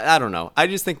 Like, I don't know. I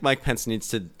just think Mike Pence needs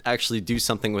to actually do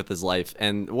something with his life,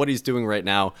 and what he's doing right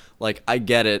now, like, I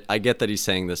get it. I get that he's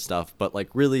saying this stuff, but like,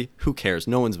 really, who cares?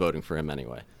 No one's voting for him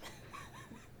anyway.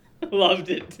 Loved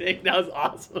it, Nick. That was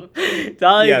awesome.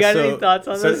 Dolly, you got any thoughts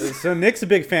on this? So Nick's a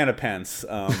big fan of Pence.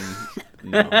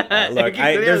 No. Look,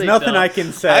 there's nothing I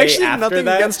can say. I actually have after nothing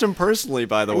that. against him personally,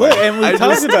 by the way. Look, and we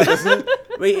talked about this.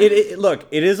 Look,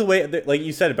 it is a way, like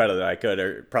you said about it that I could,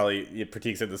 or probably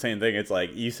Pratik said the same thing. It's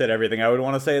like, you said everything I would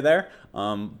want to say there,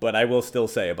 but I will still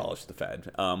say abolish the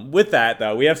Fed. With that,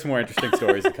 though, we have some more interesting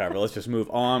stories to cover. Let's just move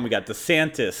on. We got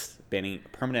DeSantis banning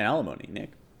permanent alimony.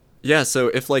 Nick? Yeah, so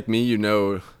if, like me, you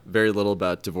know very little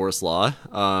about divorce law,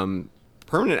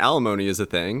 permanent alimony is a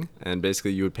thing, and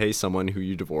basically you would pay someone who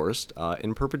you divorced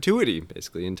in perpetuity,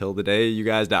 basically until the day you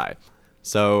guys die.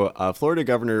 So Florida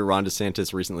Governor Ron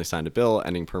DeSantis recently signed a bill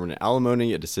ending permanent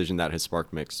alimony, a decision that has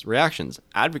sparked mixed reactions.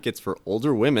 Advocates for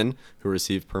older women who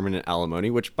receive permanent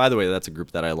alimony, which, by the way, that's a group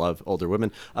that I love, older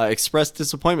women, expressed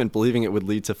disappointment, believing it would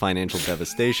lead to financial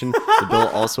devastation. The bill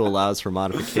also allows for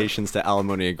modifications to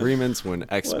alimony agreements when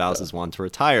ex-spouses want to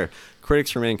retire.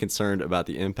 Critics remain concerned about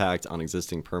the impact on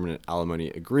existing permanent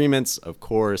alimony agreements, of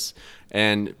course.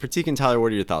 And Pratik and Tyler,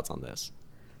 what are your thoughts on this?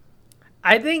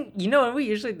 I think, when we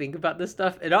usually think about this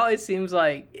stuff, it always seems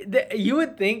like you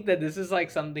would think that this is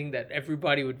like something that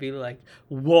everybody would be like,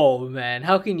 whoa, man,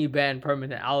 how can you ban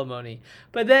permanent alimony?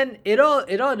 But then it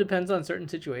all depends on certain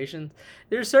situations.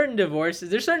 There's certain divorces,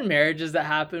 there's certain marriages that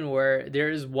happen where there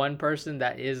is one person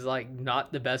that is like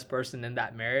not the best person in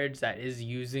that marriage, that is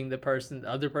using the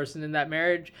other person in that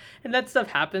marriage. And that stuff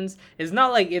happens. It's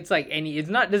not like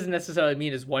doesn't necessarily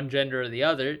mean it's one gender or the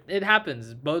other. It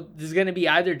happens. There's going to be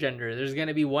either gender. There's going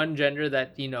to be one gender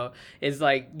that, is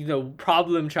like,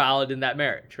 problem child in that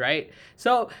marriage, right?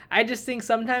 So I just think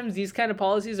sometimes these kind of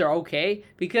policies are okay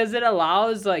because it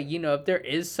allows, like, if there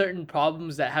is certain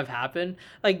problems that have happened,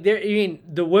 like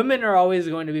the women are always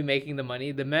going to be making the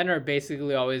money. The men are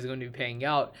basically always going to be paying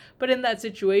out. But in that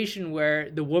situation where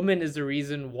the woman is the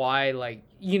reason why, like,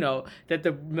 that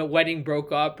the wedding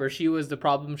broke up or she was the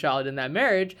problem child in that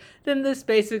marriage, then this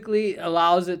basically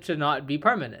allows it to not be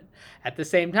permanent. At the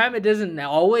same time, it doesn't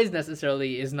always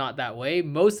necessarily is not that way.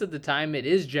 Most of the time, it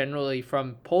is generally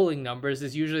from polling numbers.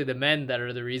 It's usually the men that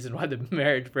are the reason why the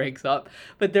marriage breaks up.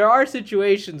 But there are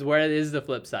situations where it is the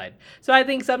flip side. So I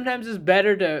think sometimes it's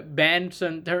better to ban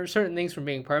certain things from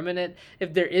being permanent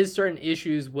if there is certain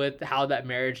issues with how that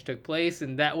marriage took place.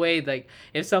 And that way, like,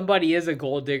 if somebody is a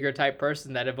gold digger type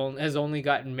person that has only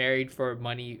gotten married for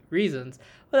money reasons,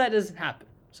 well, that doesn't happen.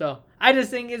 So I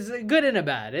just think it's a good and a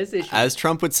bad. It's issues. As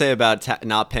Trump would say about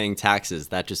not paying taxes,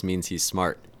 that just means he's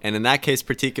smart. And in that case,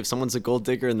 Pratik, if someone's a gold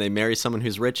digger and they marry someone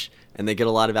who's rich and they get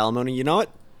a lot of alimony, you know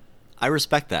what? I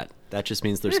respect that. That just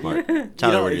means they're smart.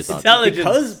 Tyler, what are your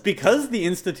thoughts? Because the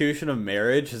institution of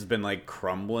marriage has been like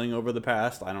crumbling over the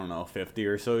past, 50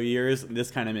 or so years,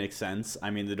 this kind of makes sense.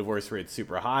 I mean, the divorce rate's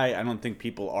super high. I don't think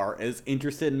people are as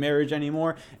interested in marriage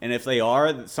anymore. And if they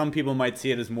are, some people might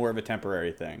see it as more of a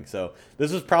temporary thing. So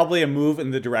this is probably a move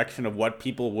in the direction of what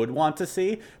people would want to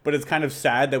see. But it's kind of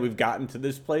sad that we've gotten to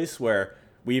this place where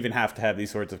we even have to have these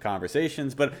sorts of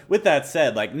conversations. But with that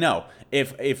said, like, no,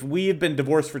 if we've been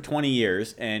divorced for 20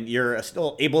 years and you're a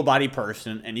still able-bodied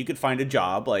person and you could find a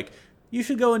job, like, you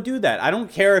should go and do that. I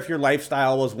don't care if your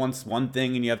lifestyle was once one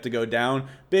thing and you have to go down.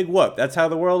 Big whoop. That's how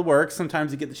the world works.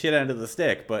 Sometimes you get the shit out of the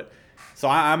stick. But so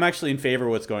I'm actually in favor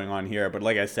of what's going on here. But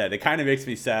like I said, it kind of makes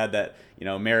me sad that,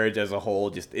 marriage as a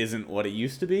whole just isn't what it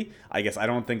used to be. I guess I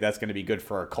don't think that's going to be good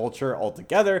for our culture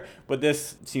altogether. But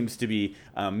this seems to be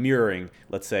mirroring,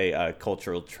 let's say,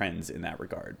 cultural trends in that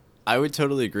regard. I would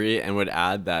totally agree and would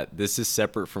add that this is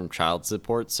separate from child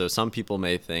support. So some people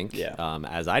may think,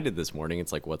 as I did this morning,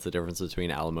 it's like, what's the difference between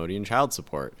alimony and child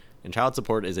support? And child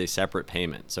support is a separate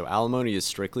payment. So alimony is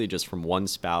strictly just from one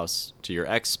spouse to your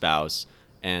ex-spouse.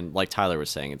 And like Tyler was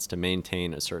saying, it's to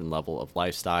maintain a certain level of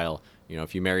lifestyle.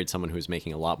 If you married someone who's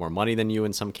making a lot more money than you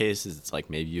in some cases, it's like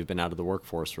maybe you've been out of the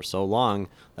workforce for so long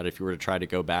that if you were to try to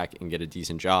go back and get a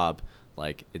decent job,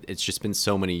 like it's just been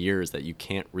so many years that you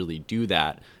can't really do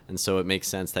that. And so it makes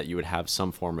sense that you would have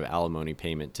some form of alimony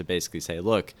payment to basically say,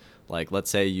 look, like let's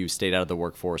say you stayed out of the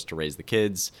workforce to raise the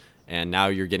kids and now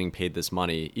you're getting paid this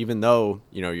money, even though,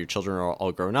 your children are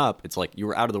all grown up. It's like you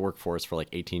were out of the workforce for like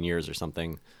 18 years or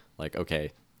something. Like,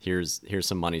 okay, here's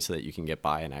some money so that you can get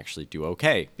by and actually do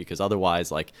okay, because otherwise,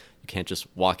 like, you can't just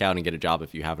walk out and get a job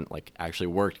if you haven't like actually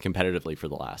worked competitively for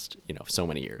the last so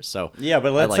many years. So yeah,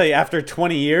 but let's say after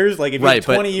 20 years, like if you have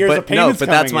 20 years of payments but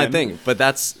that's my thing. But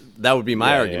that would be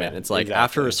my argument. It's like exactly.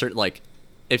 After a certain, like,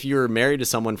 if you're married to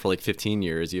someone for like 15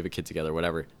 years, you have a kid together,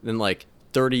 whatever, then like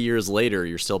 30 years later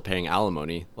you're still paying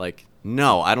alimony. Like,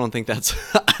 no, I don't think that's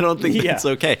that's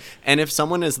okay. And if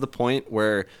someone is the point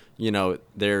where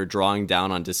they're drawing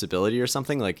down on disability or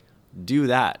something, like, do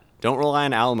that. Don't rely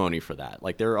on alimony for that.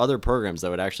 Like, there are other programs that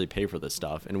would actually pay for this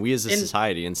stuff, and we as a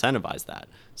society incentivize that.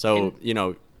 So,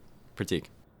 Pratik.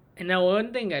 And now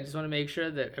one thing I just want to make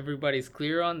sure that everybody's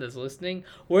clear on that's listening,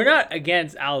 we're not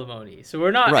against alimony. So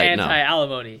we're not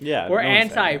anti-alimony. Yeah, we're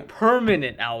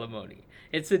anti-permanent alimony.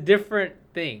 It's a different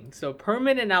thing. So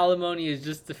permanent alimony is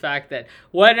just the fact that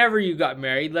whenever you got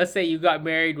married, let's say you got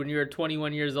married when you were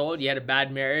 21 years old, you had a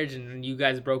bad marriage and you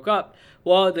guys broke up.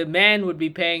 Well, the man would be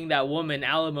paying that woman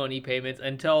alimony payments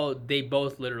until they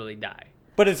both literally die.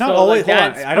 But it's not always. Hold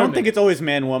on, I don't think it's always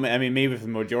man woman. I mean, maybe for the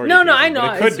majority. No, people, I know.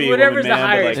 But it could be whatever's woman, the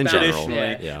higher man, but, like,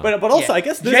 traditionally. Yeah. But also, I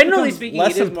guess this generally becomes speaking,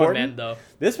 less it is important. more men, though.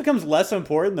 This becomes less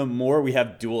important the more we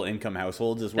have dual income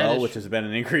households as well, which has been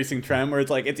an increasing trend. Where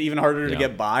it's like it's even harder to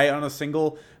get by on a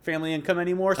single family income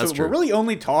anymore. So we're really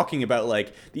only talking about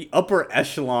like the upper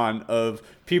echelon of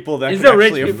people that can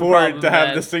actually afford to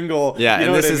have the single. Yeah, you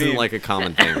know and this what I isn't mean? like a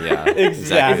common thing. Yeah,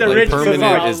 exactly. Like,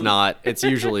 permanent is not. It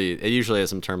usually has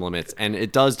some term limits, and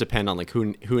it does depend on like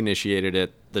who initiated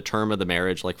it, the term of the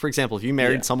marriage. Like, for example, if you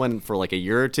married someone for like a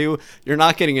year or two, you're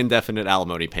not getting indefinite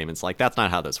alimony payments. Like, that's not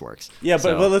how this works. Yeah,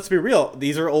 but let's be real.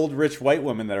 These are old rich white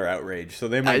women that are outraged, so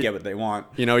they might get what they want.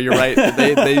 You're right.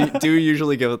 They do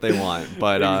usually get what they want.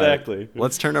 But exactly.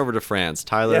 Let's turn over to France.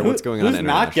 Tyler, what's going on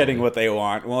internationally? Who's not getting what they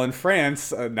want? Well, in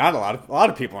France, not a lot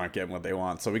of people aren't getting what they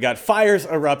want. So we got fires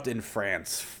erupt in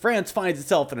France. France finds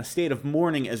itself in a state of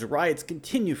mourning as riots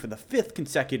continue for the 5th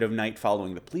consecutive night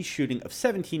following the police shooting of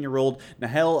 17-year-old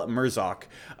Nahel Merzouk,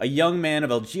 a young man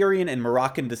of Algerian and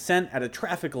Moroccan descent at a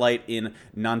traffic light in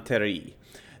Nanterre.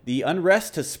 The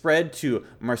unrest has spread to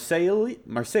Marseille,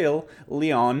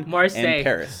 Lyon, and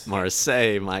Paris.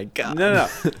 Marseille, my God. No.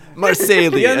 Marseille,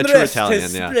 the a true unrest Italian,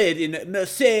 has spread in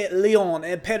Marseille, Lyon,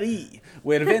 and Paris,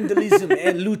 where vandalism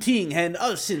and looting and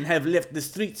arson have left the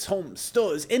streets, homes,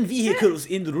 stores, and vehicles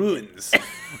in ruins.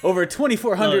 Over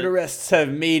 2,400 arrests have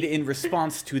made in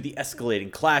response to the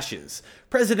escalating clashes.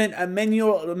 President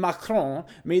Emmanuel Macron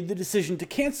made the decision to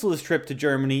cancel his trip to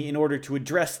Germany in order to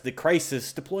address the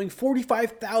crisis, deploying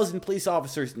 45,000 police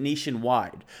officers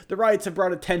nationwide. The riots have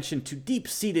brought attention to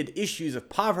deep-seated issues of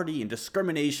poverty and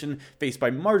discrimination faced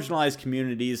by marginalized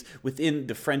communities within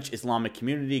the French Islamic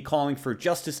community, calling for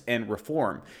justice and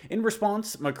reform. In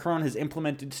response, Macron has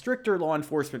implemented stricter law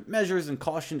enforcement measures and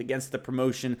cautioned against the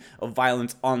promotion of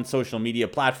violence on social media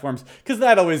platforms, because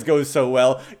that always goes so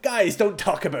well. Guys, don't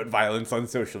talk about violence on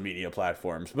social media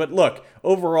platforms. But look,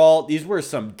 overall, these were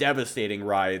some devastating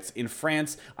riots in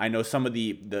France. I know some of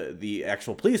the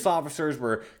actual police officers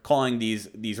were calling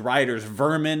these rioters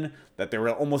vermin, that they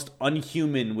were almost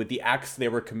unhuman with the acts they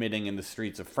were committing in the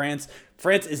streets of France.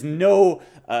 France is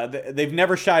they've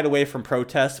never shied away from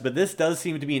protests, but this does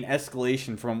seem to be an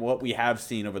escalation from what we have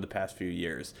seen over the past few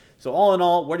years. So all in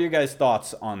all, what are your guys'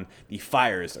 thoughts on the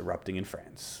fires erupting in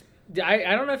France?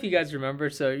 I don't know if you guys remember.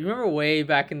 So you remember way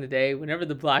back in the day, whenever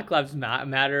the Black Lives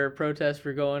Matter protests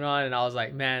were going on, and I was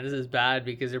like, man, this is bad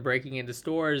because they're breaking into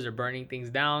stores, they're burning things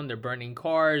down, they're burning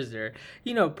cars, they're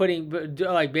putting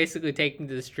like basically taking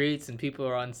to the streets, and people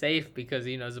are unsafe because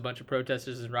there's a bunch of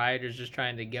protesters and rioters just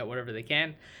trying to get whatever they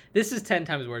can. This is 10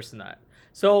 times worse than that.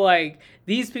 So like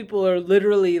these people are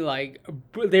literally like,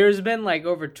 there's been like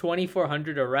over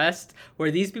 2,400 arrests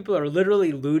where these people are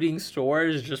literally looting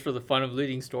stores just for the fun of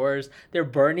looting stores. They're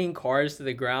burning cars to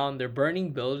the ground. They're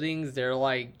burning buildings. They're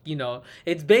like,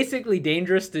 it's basically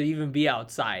dangerous to even be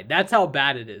outside. That's how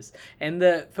bad it is. And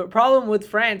the problem with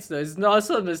France though is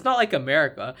it's not like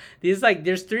America.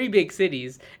 There's 3 big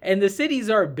cities, and the cities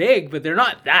are big, but they're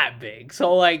not that big.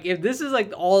 So like if this is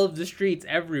like all of the streets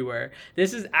everywhere,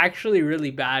 this is actually really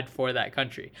bad for that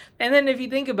country. And then if you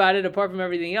think about it, apart from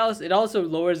everything else, it also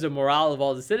lowers the morale of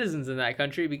all the citizens in that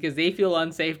country because they feel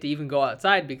unsafe to even go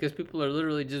outside because people are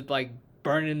literally just like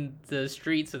burning the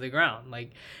streets to the ground. Like,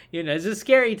 it's a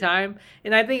scary time.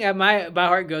 And I think my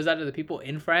heart goes out to the people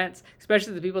in France,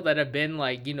 especially the people that have been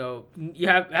like, you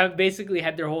have basically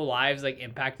had their whole lives like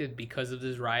impacted because of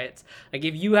these riots. Like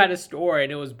if you had a store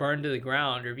and it was burned to the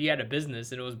ground, or if you had a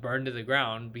business and it was burned to the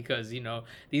ground because,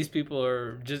 these people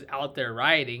are just out there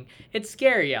rioting, it's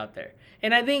scary out there.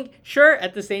 And I think, sure,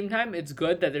 at the same time, it's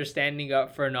good that they're standing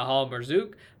up for Nahal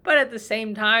Marzouk, but at the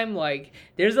same time, like,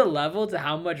 there's a level to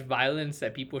how much violence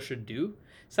that people should do.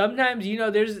 Sometimes,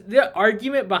 there's the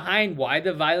argument behind why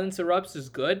the violence erupts is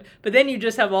good, but then you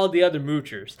just have all the other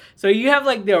moochers. So you have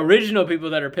like the original people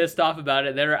that are pissed off about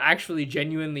it, that are actually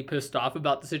genuinely pissed off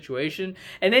about the situation.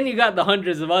 And then you got the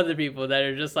hundreds of other people that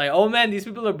are just like, oh man, these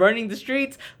people are burning the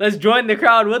streets. Let's join the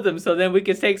crowd with them so then we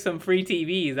can take some free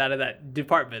TVs out of that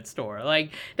department store.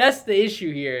 Like, that's the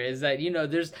issue here, is that,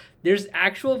 there's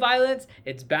actual violence.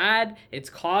 It's bad. It's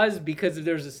caused because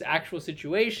there's this actual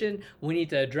situation. We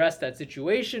need to address that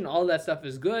situation. All that stuff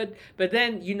is good. But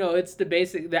then, it's the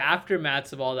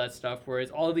aftermaths of all that stuff, where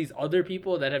it's all these other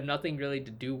people that have nothing really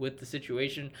to do with the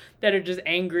situation that are just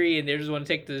angry and they just want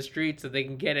to take to the streets so they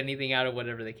can get anything out of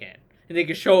whatever they can. And they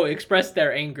can express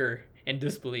their anger and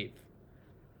disbelief.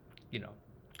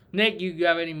 Nick, you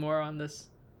have any more on this?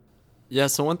 Yeah,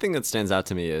 so one thing that stands out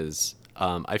to me is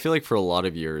I feel like for a lot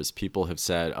of years, people have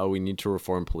said, we need to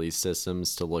reform police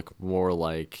systems to look more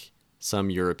like some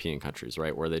European countries,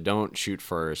 right? Where they don't shoot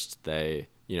first, they,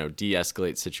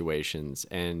 de-escalate situations.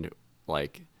 And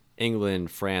like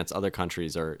England, France, other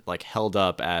countries are like held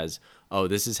up as,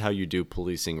 this is how you do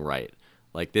policing right.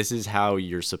 Like, this is how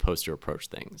you're supposed to approach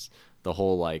things. The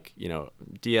whole like,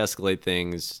 de-escalate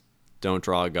things, don't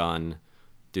draw a gun,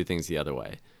 do things the other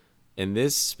way. In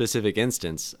this specific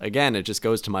instance, again, it just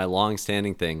goes to my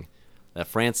long-standing thing that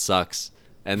France sucks,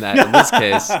 and that in this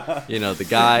case, the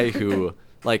guy who,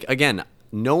 like, again,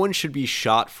 no one should be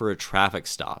shot for a traffic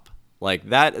stop. Like,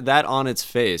 that on its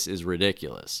face is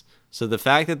ridiculous. So the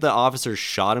fact that the officer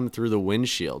shot him through the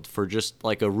windshield for just,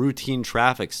 like, a routine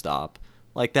traffic stop,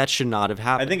 like, that should not have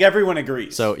happened. I think everyone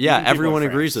agrees. So, yeah, everyone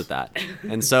agrees with that.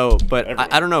 And so, but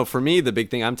I don't know, for me, the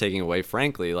big thing I'm taking away,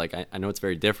 frankly, like, I know it's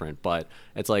very different, but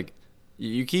it's like,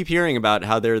 you keep hearing about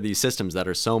how there are these systems that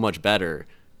are so much better,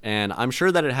 and I'm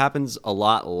sure that it happens a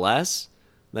lot less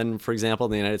than, for example,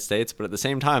 in the United States, but at the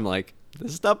same time, like,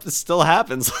 this stuff still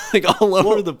happens like all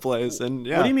over the place. And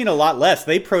yeah. What do you mean a lot less?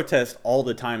 They protest all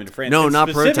the time in France. No, not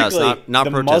protest, not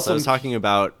protest. Muslim... I was talking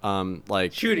about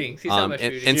like shootings.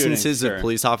 Instances of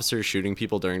police officers shooting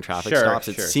people during traffic stops.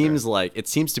 It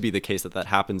seems to be the case that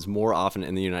happens more often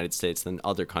in the United States than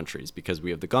other countries because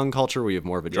we have the gun culture, we have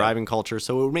more of a driving culture,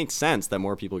 so it would make sense that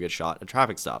more people get shot at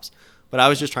traffic stops. But I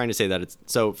was just trying to say that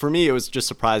so for me, it was just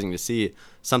surprising to see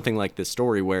something like this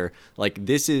story where like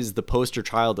this is the poster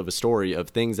child of a story of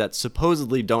things that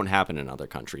supposedly don't happen in other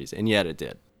countries. And yet it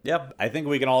did. Yep. I think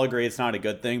we can all agree it's not a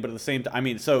good thing. But at the same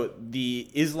time, so the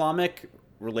Islamic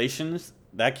relations,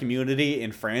 that community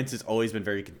in France has always been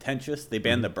very contentious. They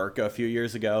banned the burqa a few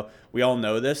years ago. We all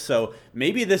know this. So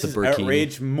maybe this is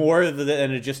outrage more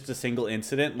than just a single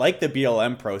incident, like the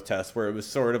BLM protest, where it was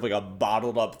sort of like a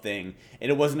bottled up thing. And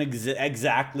it wasn't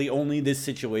exactly only this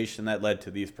situation that led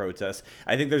to these protests.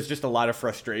 I think there's just a lot of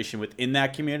frustration within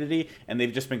that community, and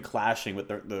they've just been clashing with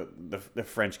the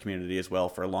French community as well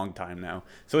for a long time now.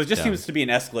 So it just seems to be an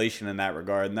escalation in that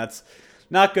regard, and that's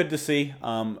not good to see.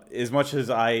 As much as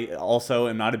I also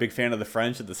am not a big fan of the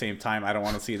French, at the same time, I don't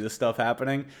want to see this stuff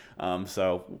happening.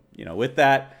 So, with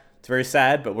that, it's very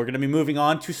sad, but we're going to be moving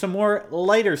on to some more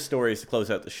lighter stories to close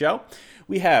out the show.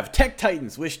 We have tech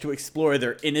titans wish to explore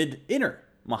their inner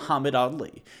Muhammad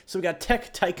Ali. So we got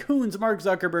tech tycoons Mark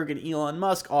Zuckerberg and Elon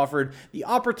Musk offered the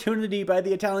opportunity by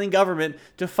the Italian government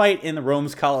to fight in the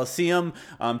Rome's Colosseum.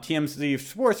 TMZ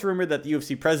Sports rumored that the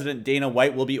UFC president Dana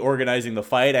White will be organizing the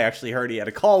fight. I actually heard he had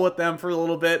a call with them for a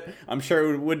little bit. I'm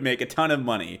sure it would make a ton of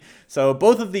money. So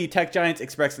both of the tech giants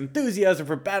expressed enthusiasm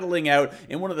for battling out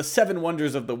in one of the 7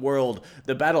 wonders of the world.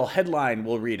 The battle headline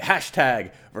will read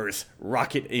hashtag versus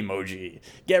rocket emoji.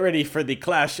 Get ready for the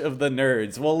clash of the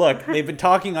nerds. Well, look, they've been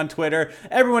talking on Twitter.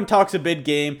 Everyone talks a big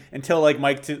game until, like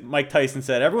Mike Tyson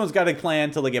said, everyone's got a plan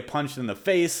until they get punched in the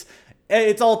face.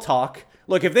 It's all talk.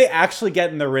 Look, if they actually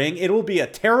get in the ring, it will be a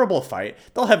terrible fight.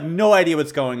 They'll have no idea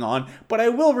what's going on, but I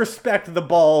will respect the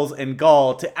balls and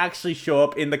gall to actually show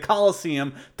up in the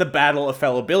Coliseum to battle a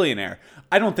fellow billionaire.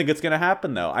 I don't think it's going to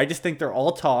happen, though. I just think they're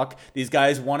all talk. These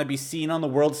guys want to be seen on the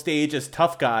world stage as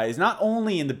tough guys, not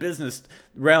only in the business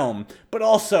realm, but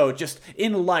also just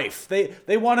in life.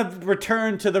 They want to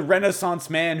return to the Renaissance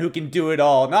man who can do it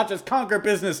all, not just conquer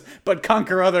business, but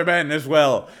conquer other men as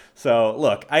well. So,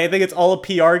 look, I think it's all a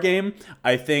PR game.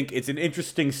 I think it's an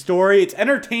interesting story. It's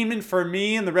entertainment for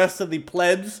me and the rest of the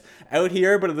plebs out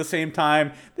here, but at the same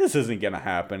time, this isn't going to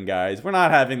happen, guys. We're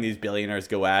not having these billionaires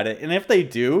go at it. And if they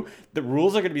do, the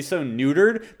rules are going to be so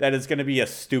neutered that it's going to be a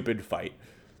stupid fight.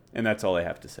 And that's all I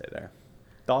have to say there.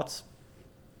 Thoughts?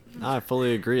 I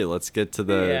fully agree. Let's get to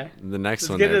the next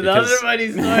one. Let's get to the other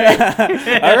buddy's story.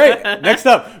 All right, next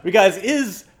up, we guys,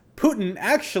 is Putin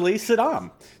actually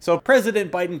Saddam? So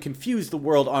President Biden confused the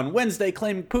world on Wednesday,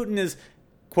 claiming Putin is,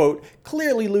 quote,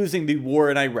 clearly losing the war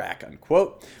in Iraq,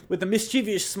 unquote. With a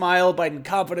mischievous smile, Biden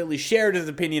confidently shared his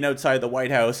opinion outside the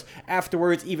White House.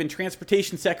 Afterwards, even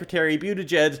Transportation Secretary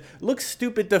Buttigieg looked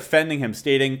stupid defending him,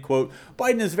 stating, quote,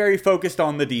 Biden is very focused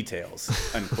on the details,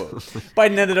 unquote.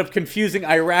 Biden ended up confusing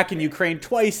Iraq and Ukraine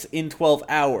twice in 12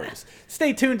 hours.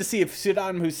 Stay tuned to see if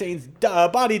Saddam Hussein's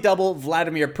body double,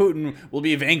 Vladimir Putin, will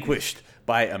be vanquished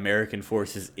by American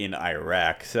forces in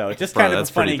Iraq. So just kind of a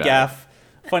funny gaffe.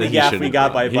 Funny gaffe we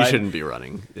got by Biden. He shouldn't be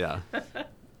running. Yeah.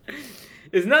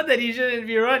 It's not that he shouldn't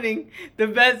be running.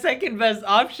 The second best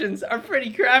options are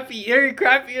pretty crappy. You're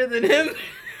crappier than him.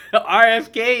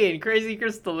 RFK and Crazy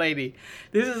Crystal Lady.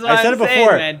 This is what I'm saying,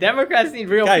 before. Man. Democrats need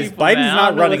real guys, people, Biden's man.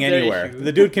 not running anywhere.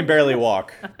 The dude can barely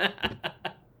walk. All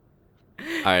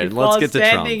right, let's get to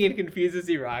Trump. Standing and confuses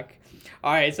Iraq.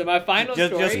 All right, so my final story.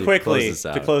 Just quickly,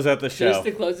 to close out the show. Just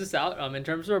to close this out, in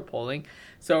terms of our polling.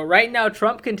 So right now,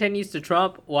 Trump continues to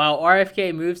trump while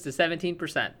RFK moves to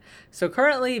 17%. So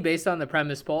currently, based on the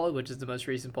premise poll, which is the most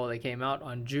recent poll that came out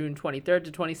on June 23rd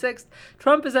to 26th,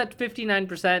 Trump is at 59%,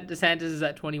 DeSantis is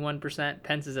at 21%,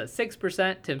 Pence is at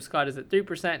 6%, Tim Scott is at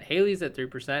 3%, Haley's at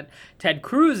 3%, Ted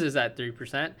Cruz is at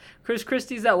 3%, Chris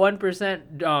Christie's at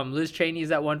 1%, Liz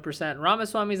Cheney's at 1%,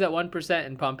 Ramaswamy's at 1%,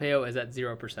 and Pompeo is at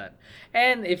 0%.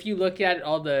 And if you look at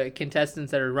all the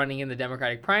contestants that are running in the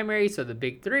Democratic primary, so the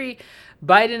big three,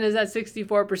 Biden is at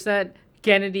 64%,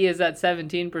 Kennedy is at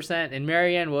 17%, and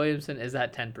Marianne Williamson is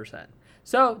at 10%.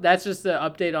 So that's just the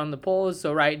update on the polls.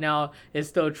 So right now, it's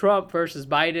still Trump versus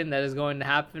Biden that is going to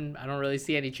happen. I don't really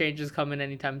see any changes coming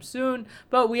anytime soon,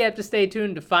 but we have to stay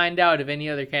tuned to find out if any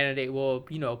other candidate will,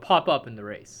 pop up in the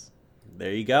race.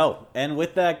 There you go. And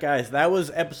with that, guys, that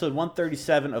was episode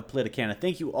 137 of Politicana.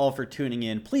 Thank you all for tuning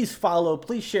in. Please follow,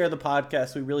 please share the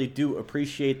podcast. We really do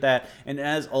appreciate that. And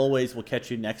as always, we'll catch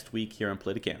you next week here on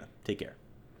Politicana. Take care.